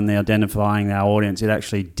style and the identifying our audience, it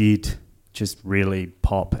actually did just really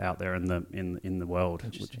pop out there in the world,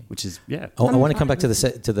 which is I want to come back to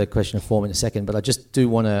the question of form in a second, but I just do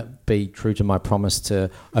want to be true to my promise to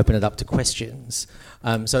open it up to questions.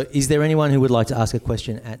 So, is there anyone who would like to ask a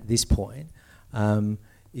question at this point?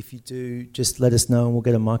 If you do, just let us know and we'll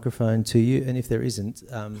get a microphone to you. And if there isn't,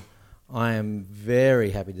 I am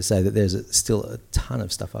very happy to say that there's still a ton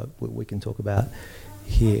of stuff we can talk about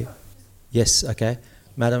here. Yes, okay.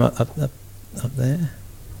 Madam, up there.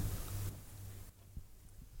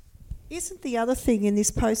 Isn't the other thing in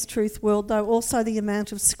this post-truth world, though, also the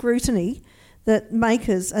amount of scrutiny that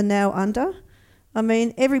makers are now under? I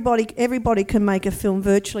mean, everybody can make a film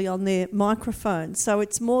virtually on their microphone, so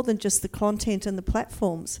it's more than just the content and the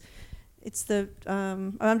platforms. It's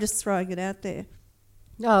I'm just throwing it out there.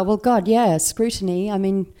 Oh, well, God, yeah, scrutiny. I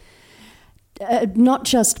mean, not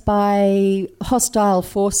just by hostile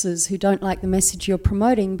forces who don't like the message you're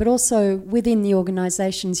promoting, but also within the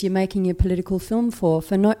organisations you're making your political film for.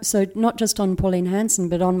 So not just on Pauline Hanson,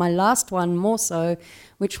 but on my last one more so,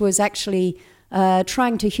 which was actually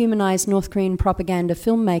trying to humanise North Korean propaganda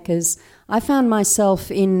filmmakers. I found myself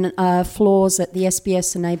in floors at the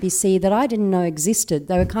SBS and ABC that I didn't know existed.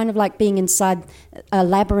 They were kind of like being inside a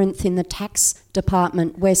labyrinth in the tax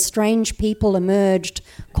department where strange people emerged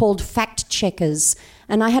called fact checkers.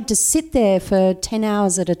 And I had to sit there for 10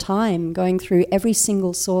 hours at a time going through every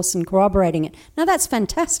single source and corroborating it. Now, that's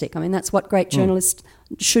fantastic. I mean, that's what great journalists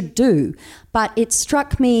should do. But it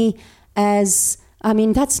struck me as... I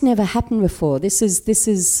mean, that's never happened before. These were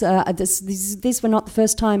not the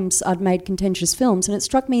first times I'd made contentious films, and it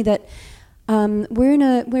struck me that our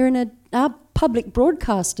public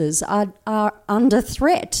broadcasters are under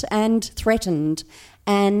threat and threatened,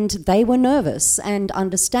 And they were nervous, and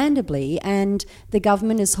understandably, and the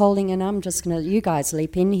government is holding, and I'm just going to, you guys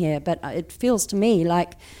leap in here, but it feels to me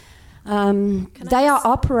like they are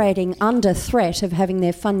operating under threat of having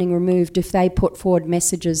their funding removed if they put forward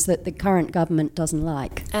messages that the current government doesn't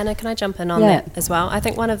like. Anna, can I jump in on that as well? I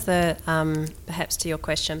think one of the, perhaps to your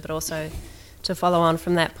question, but also to follow on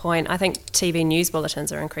from that point, I think TV news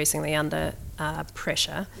bulletins are increasingly under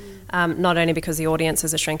pressure, not only because the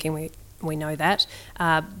audiences are shrinking, we know that,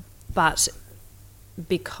 but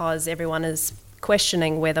because everyone is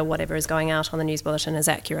questioning whether whatever is going out on the news bulletin is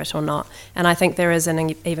accurate or not. And I think there is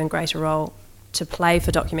an even greater role to play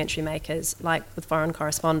for documentary makers, like with Foreign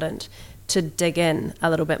Correspondent, to dig in a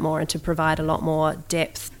little bit more and to provide a lot more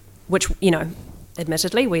depth, which,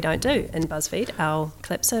 admittedly, we don't do in BuzzFeed. Our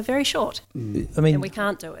clips are very short. I mean, and we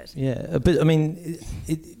can't do it. Yeah, but I mean,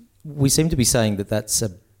 we seem to be saying that that's a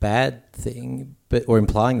bad thing, or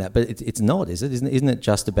implying that, but it's not, is it? Isn't it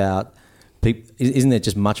just about people? Isn't there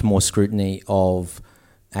just much more scrutiny of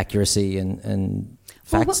accuracy and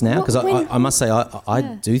facts now? Because I must say, I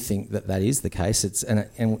do think that is the case.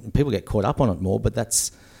 And people get caught up on it more, but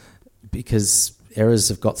that's because errors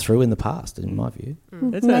have got through in the past, in my view.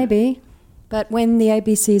 Maybe. But when the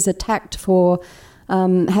ABC is attacked for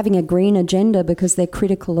having a green agenda because they're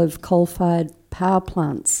critical of coal-fired power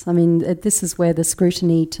plants, I mean, this is where the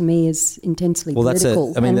scrutiny, to me, is intensely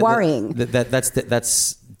political and worrying.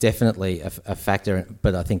 That's definitely a factor,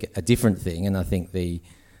 but I think a different thing. And I think the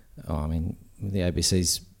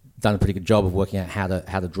ABC's done a pretty good job of working out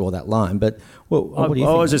how to draw that line. But what do you think?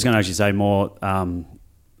 I was just going to actually say more.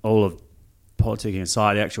 All of politicking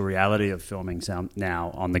aside, the actual reality of filming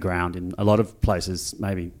now on the ground in a lot of places,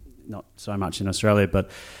 maybe not so much in Australia, but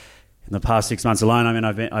in the past 6 months alone, I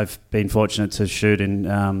mean, I've been fortunate to shoot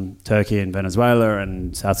in Turkey and Venezuela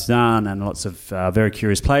and South Sudan and lots of very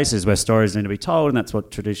curious places where stories need to be told, and that's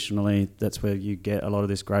where you get a lot of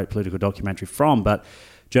this great political documentary from. But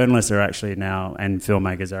journalists are actually now, and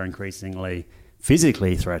filmmakers are increasingly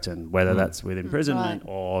physically threatened, whether that's with imprisonment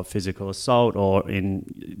or physical assault, or in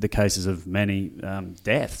the cases of many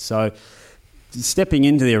deaths. So stepping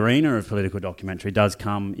into the arena of political documentary does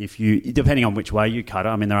come depending on which way you cut it.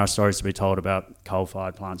 I mean, there are stories to be told about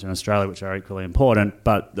coal-fired plants in Australia, which are equally important,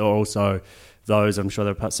 but there are also those, I'm sure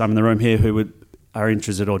there are some in the room here who are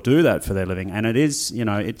interested or do that for their living. And it is,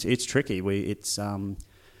 it's tricky.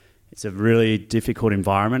 It's a really difficult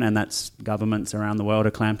environment, and that's governments around the world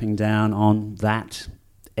are clamping down on that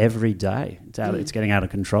every day. It's getting out of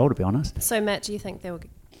control, to be honest. So, Matt, do you think they will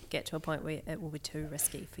get to a point where it will be too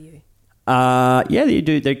risky for you? Yeah, you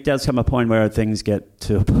do. There does come a point where things get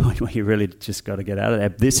to a point where you really just got to get out of there.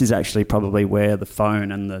 This is actually probably where the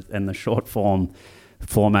phone and the short form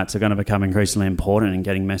formats are going to become increasingly important in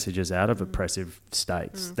getting messages out of oppressive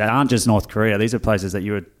states that aren't just North Korea. These are places that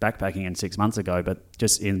you were backpacking in 6 months ago, but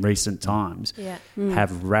just in recent times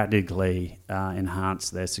have radically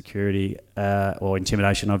enhanced their security or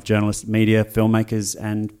intimidation of journalists, media, filmmakers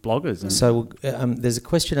and bloggers. And so there's a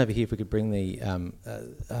question over here, if we could bring the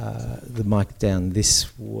mic down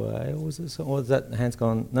this way. Or was that hand's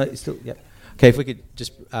gone? No, it's still, yeah. Okay, if we could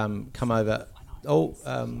just come over.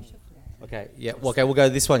 Okay, yeah. Okay, we'll go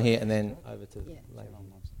this one here and then over to the lady.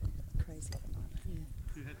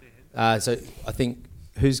 So I think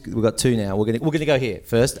we've got two now. We're gonna go here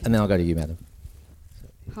first, and then I'll go to you, madam.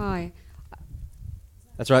 Hi.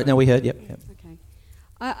 That's right. No, we heard. Yep. Okay.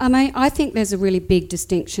 I think there's a really big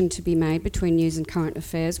distinction to be made between news and current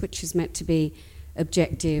affairs, which is meant to be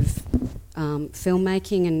objective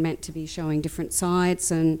filmmaking and meant to be showing different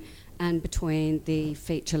sides, and between the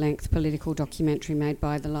feature-length political documentary made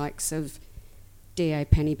by the likes of D.A.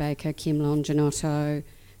 Pennebaker, Kim Longinotto,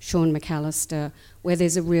 Sean McAllister, where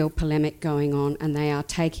there's a real polemic going on and they are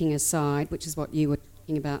taking a side, which is what you were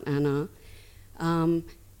talking about, Anna. And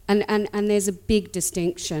there's a big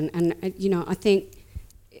distinction, and I think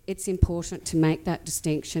it's important to make that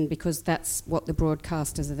distinction because that's what the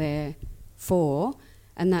broadcasters are there for,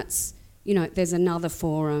 and that's, there's another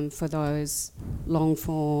forum for those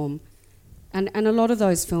long-form. And a lot of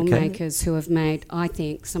those filmmakers who have made, I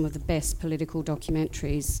think, some of the best political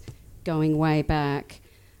documentaries going way back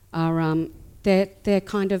are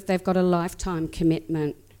they've got a lifetime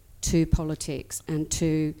commitment to politics and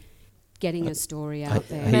to getting a story out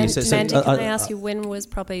there. Mandy, can I ask you,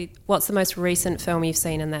 what's the most recent film you've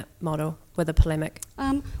seen in that model with a polemic?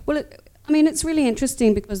 It's really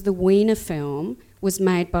interesting because the Wiener film was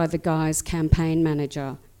made by the guy's campaign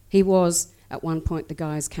manager. He was at one point the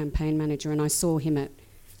guy's campaign manager, and I saw him at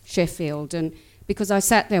Sheffield, and because I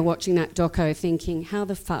sat there watching that doco thinking, how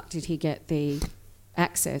the fuck did he get the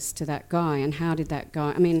access to that guy, and how did that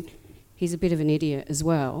guy, he's a bit of an idiot as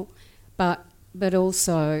well. But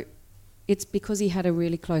also it's because he had a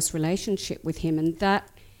really close relationship with him, and that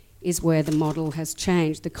is where the model has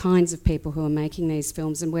changed, the kinds of people who are making these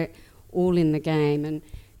films, and we're all in the game. And,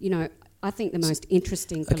 you know, I think the most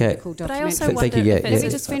interesting political documentary... But I also wonder... Let me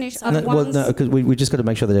just finish. Because we just got to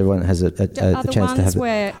make sure that everyone has a chance to have... The ones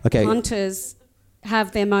where punters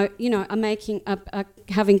have their... are making...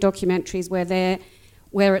 having documentaries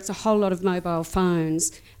where it's a whole lot of mobile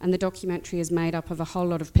phones, and the documentary is made up of a whole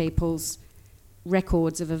lot of people's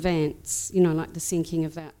records of events, you know, like the sinking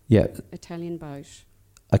of that Italian boat.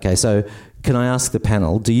 Okay, so can I ask the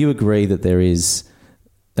panel, do you agree that there is,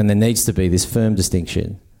 and there needs to be, this firm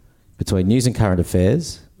distinction between news and current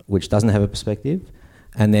affairs, which doesn't have a perspective,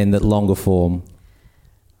 and then that longer form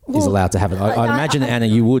is allowed to have it? I'd imagine, Anna,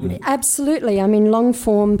 you wouldn't. Absolutely. I mean,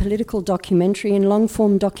 long-form political documentary and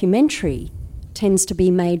long-form documentary tends to be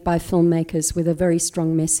made by filmmakers with a very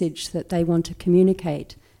strong message that they want to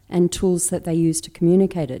communicate and tools that they use to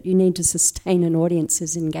communicate it. You need to sustain an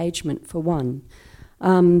audience's engagement, for one.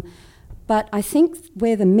 But I think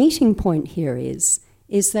where the meeting point here is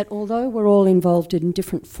that although we're all involved in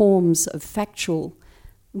different forms of factual,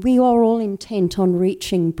 we are all intent on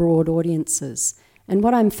reaching broad audiences. And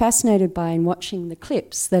what I'm fascinated by in watching the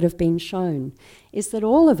clips that have been shown is that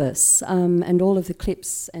all of us and all of the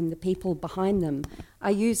clips and the people behind them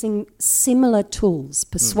are using similar tools,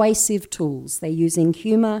 persuasive tools. They're using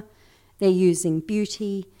humour, they're using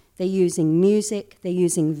beauty, they're using music, they're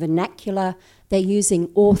using vernacular, they're using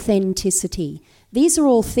authenticity. These are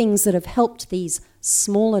all things that have helped these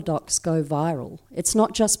smaller docs go viral. It's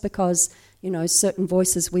not just because, you know, certain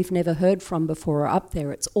voices we've never heard from before are up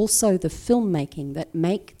there. It's also the filmmaking that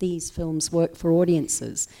make these films work for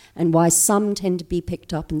audiences, and why some tend to be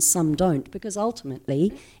picked up and some don't, because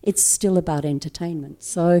ultimately it's still about entertainment.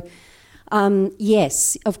 So,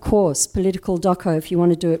 yes, of course, political doco, if you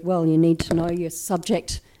want to do it well, you need to know your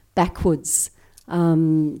subject backwards.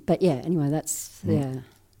 But yeah, anyway, that's, yeah.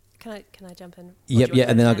 Can I jump in? Yep, yeah,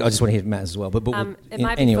 and then I just want to hear Matt as well. But it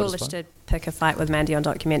might be foolish to pick a fight with Mandy on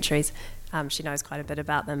documentaries. She knows quite a bit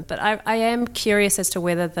about them. But I am curious as to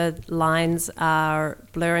whether the lines are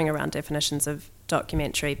blurring around definitions of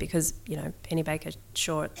documentary, because, you know, Penny Baker,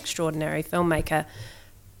 sure, extraordinary filmmaker,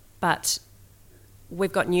 but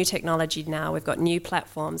we've got new technology now, we've got new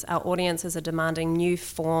platforms, our audiences are demanding new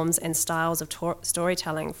forms and styles of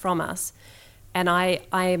storytelling from us. And I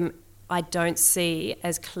don't see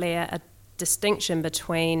as clear a distinction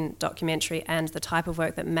between documentary and the type of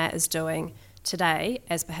work that Matt is doing today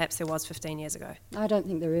as perhaps there was 15 years ago. I don't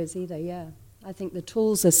think there is either, yeah. I think the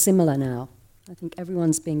tools are similar now. I think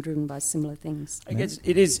everyone's being driven by similar things. I guess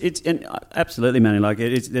it's absolutely, Manny, like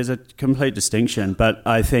there's a complete distinction, but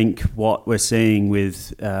I think what we're seeing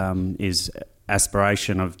with is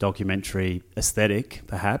aspiration of documentary aesthetic,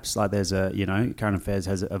 perhaps. Like there's current affairs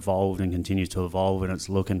has evolved and continues to evolve in its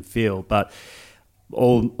look and feel, but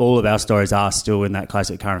all of our stories are still in that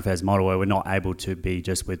classic current affairs model where we're not able to be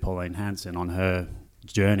just with Pauline Hanson on her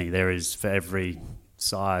journey. There is for every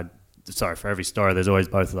story, there's always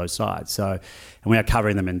both of those sides. So, and we are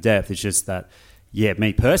covering them in depth. It's just that, yeah,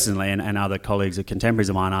 me personally and other colleagues or contemporaries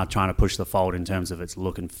of mine are trying to push the fold in terms of its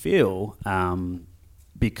look and feel,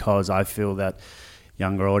 because I feel that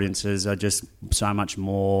younger audiences are just so much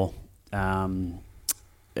more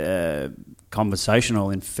conversational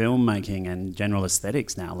in filmmaking and general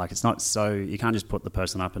aesthetics now. Like it's not so, you can't just put the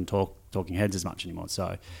person up and talking heads as much anymore.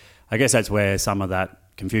 So I guess that's where some of that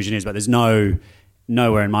confusion is, but there's nowhere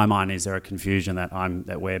in my mind is there a confusion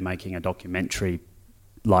that we're making a documentary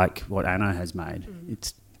like what Anna has made.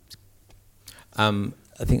 It's I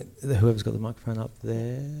think whoever's got the microphone up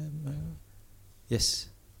there. Yes.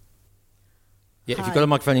 Yeah, Hi. If you've got a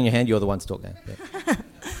microphone in your hand, you're the one to talk now. Yeah.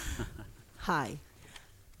 Hi.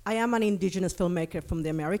 I am an Indigenous filmmaker from the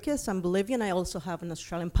Americas. I'm Bolivian. I also have an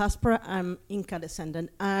Australian passport. I'm Inca descendant.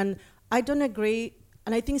 And I don't agree,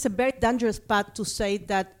 and I think it's a very dangerous path to say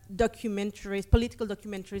that political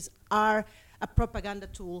documentaries are a propaganda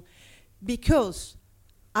tool, because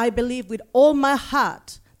I believe with all my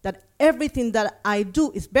heart that everything that I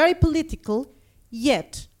do is very political,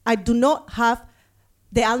 yet I do not have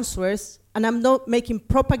the answers, and I'm not making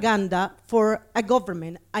propaganda for a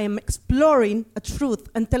government. I am exploring a truth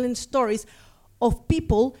and telling stories of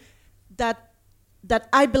people that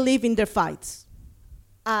I believe in their fights.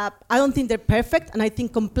 I don't think they're perfect, and I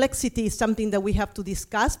think complexity is something that we have to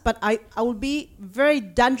discuss, but I will be very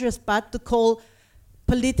dangerous path to call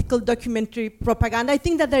political documentary propaganda. I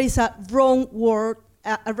think that there is a wrong word,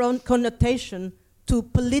 a wrong connotation to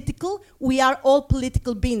political. We are all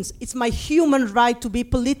political beings. It's my human right to be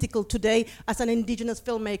political today as an indigenous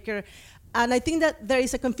filmmaker. And I think that there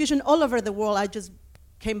is a confusion all over the world. I just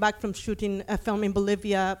came back from shooting a film in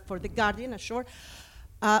Bolivia for The Guardian, a short,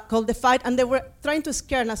 called The Fight, and they were trying to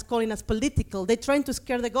scare us, calling us political. They're trying to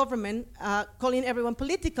scare the government, calling everyone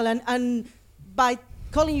political. And by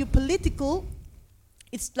calling you political,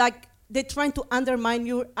 it's like they're trying to undermine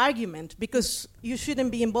your argument because you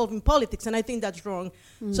shouldn't be involved in politics, and I think that's wrong.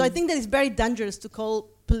 So I think that it's very dangerous to call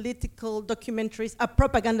political documentaries a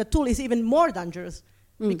propaganda tool. It's even more dangerous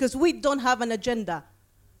because we don't have an agenda.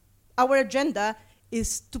 Our agenda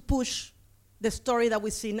is to push the story that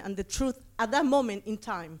we've seen and the truth at that moment in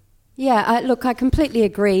time. Yeah, look, I completely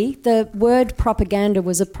agree. The word propaganda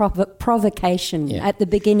was a provocation at the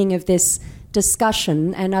beginning of this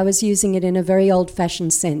discussion, and I was using it in a very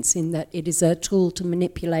old-fashioned sense in that it is a tool to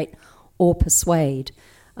manipulate or persuade.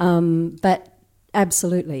 But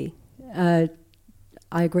absolutely, I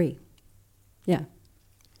agree. Yeah.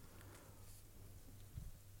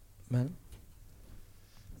 Madam?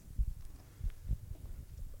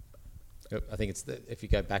 I think it's if you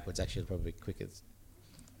go backwards, actually, it'll probably be quicker.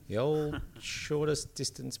 The old shortest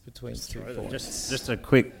distance between 2 points. Just a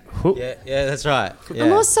quick hook. Yeah, that's right. Yeah.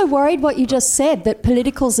 I'm also worried what you just said, that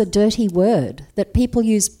political's a dirty word, that people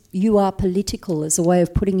use "you are political" as a way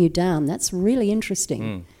of putting you down. That's really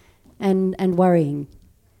interesting and worrying.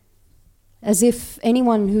 As if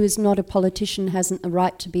anyone who is not a politician hasn't the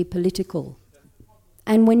right to be political.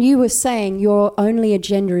 And when you were saying your only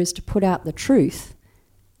agenda is to put out the truth,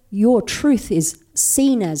 your truth is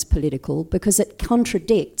seen as political because it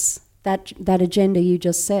contradicts that agenda you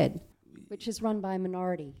just said, which is run by a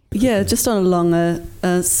minority. Yeah, just along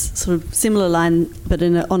a sort of similar line, but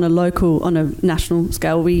on a national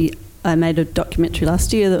scale, I made a documentary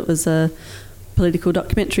last year that was a political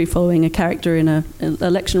documentary following a character in an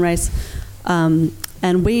election race,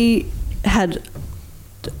 and we had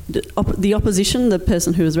the opposition, the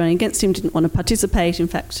person who was running against him, didn't want to participate. In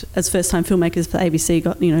fact, as first-time filmmakers for ABC,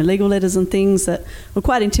 got legal letters and things that were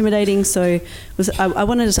quite intimidating. So I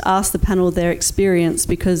wanted to ask the panel their experience,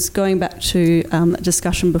 because going back to a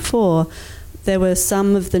discussion before, there were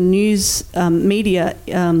some of the news media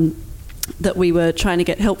that we were trying to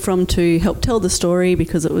get help from to help tell the story,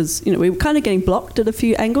 because it was, we were kind of getting blocked at a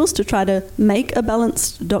few angles to try to make a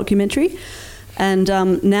balanced documentary. And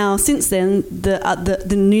now, since then,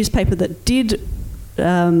 the newspaper that did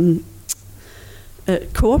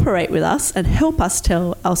cooperate with us and help us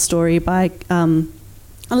tell our story by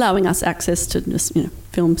allowing us access to just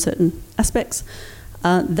film certain aspects,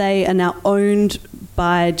 they are now owned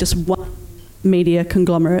by just one media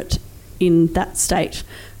conglomerate in that state.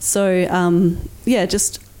 So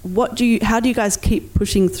just how do you guys keep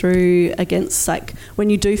pushing through against, like, when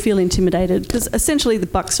you do feel intimidated? Because essentially the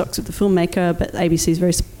buck stops with the filmmaker, but ABC is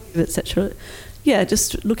very supportive, etc. Yeah,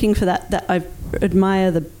 just looking for that. I admire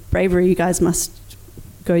the bravery you guys must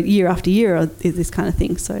go year after year on this kind of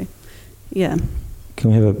thing. So, yeah. Can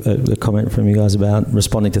we have a comment from you guys about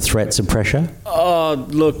responding to threats and pressure? Oh,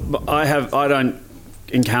 look, I don't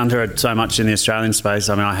encounter it so much in the Australian space.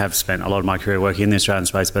 I mean, I have spent a lot of my career working in the Australian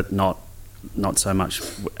space, but not so much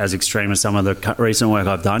as extreme as some of the recent work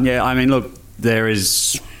I've done. Yeah, I mean, look, there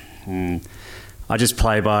is... I just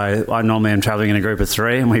play by... I normally am travelling in a group of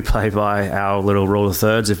 3, and we play by our little rule of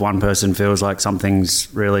thirds. If one person feels like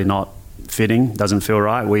something's really not fitting, doesn't feel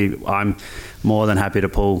right, I'm more than happy to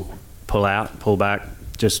pull back,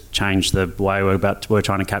 just change the way we're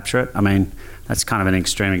trying to capture it. I mean, that's kind of an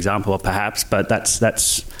extreme example, perhaps, but that's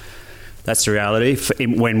the reality.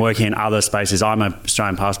 When working in other spaces, I'm an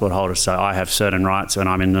Australian passport holder, so I have certain rights when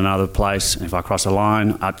I'm in another place. If I cross a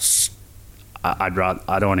line, I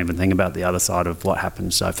don't even think about the other side of what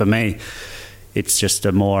happens. So for me, it's just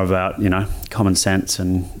more about common sense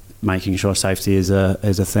and making sure safety is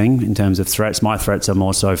a thing. In terms of threats, my threats are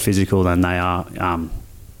more so physical than they are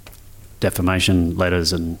defamation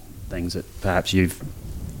letters and things that perhaps you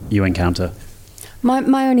encounter.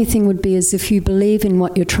 My only thing would be is if you believe in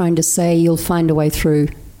what you're trying to say, you'll find a way through,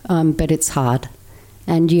 but it's hard.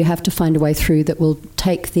 And you have to find a way through that will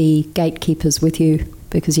take the gatekeepers with you,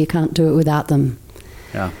 because you can't do it without them.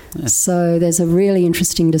 Yeah. So there's a really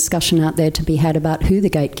interesting discussion out there to be had about who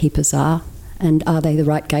the gatekeepers are, and are they the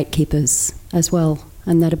right gatekeepers as well.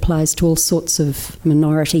 And that applies to all sorts of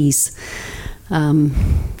minorities.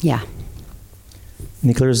 Yeah.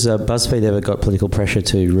 Nicola, has BuzzFeed ever got political pressure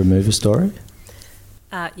to remove a story?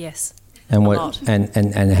 Yes. And a what? lot. And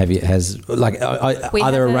are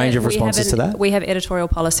there a range of responses to that? We have editorial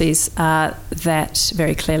policies that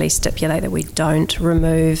very clearly stipulate that we don't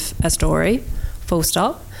remove a story, full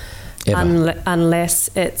stop. unless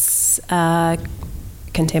it's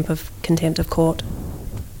contempt of court.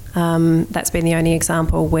 That's been the only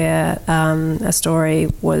example where a story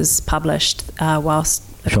was published whilst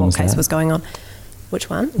a court case was going on. Which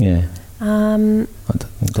one? Yeah.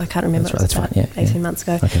 I can't remember. That's right. Yeah, 18 months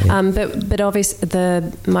ago. Okay, yeah. But obviously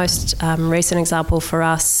the most recent example for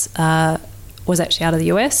us was actually out of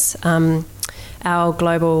the US. Our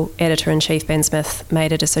global editor-in-chief, Ben Smith,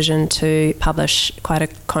 made a decision to publish quite a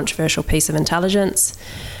controversial piece of intelligence,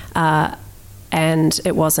 and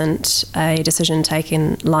it wasn't a decision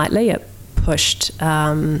taken lightly. It pushed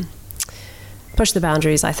the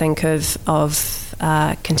boundaries, I think, of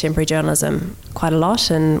contemporary journalism quite a lot,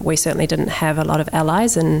 and we certainly didn't have a lot of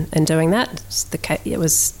allies in doing that. It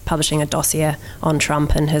was publishing a dossier on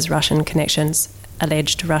Trump and his Russian connections,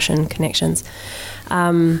 alleged Russian connections.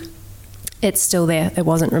 It's still there. It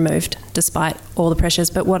wasn't removed, despite all the pressures.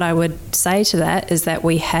 But what I would say to that is that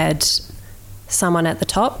we had someone at the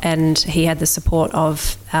top, and he had the support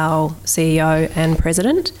of our CEO and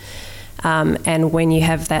president. And when you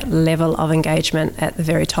have that level of engagement at the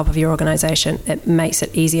very top of your organisation, it makes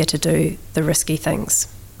it easier to do the risky things.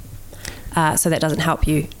 So that doesn't help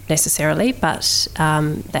you necessarily, but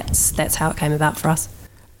that's how it came about for us.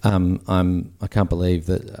 I can't believe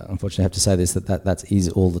that, unfortunately I have to say this, that is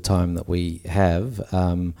all the time that we have.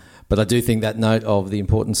 But I do think that note of the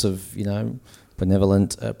importance of,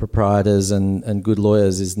 benevolent proprietors and good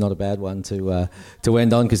lawyers is not a bad one to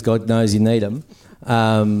end on, because God knows you need them.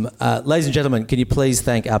 Ladies and gentlemen, can you please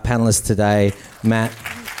thank our panellists today, Matt,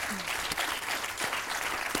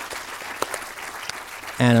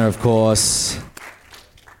 Anna, of course,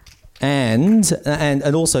 and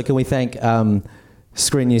also can we thank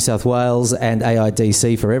Screen New South Wales and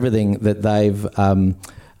AIDC for everything that they've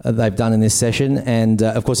done in this session. And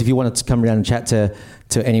of course, if you wanted to come around and chat to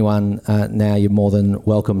anyone now, you're more than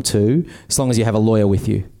welcome to, as long as you have a lawyer with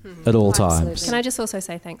you at all times. Can I just also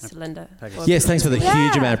say thanks to Linda? Yes, thanks for the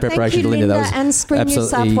huge amount of preparation to Linda. That was and Screen New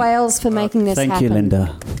South Wales for making this happen. Thank you,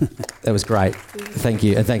 Linda. That was great. Thank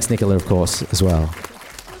you. And thanks, Nicola, of course, as well.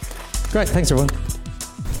 Great. Thanks, everyone.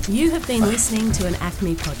 You have been listening to an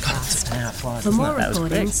ACME podcast. For more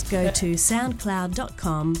recordings, go to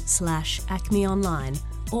soundcloud.com/ACME online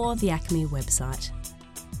or the ACME website.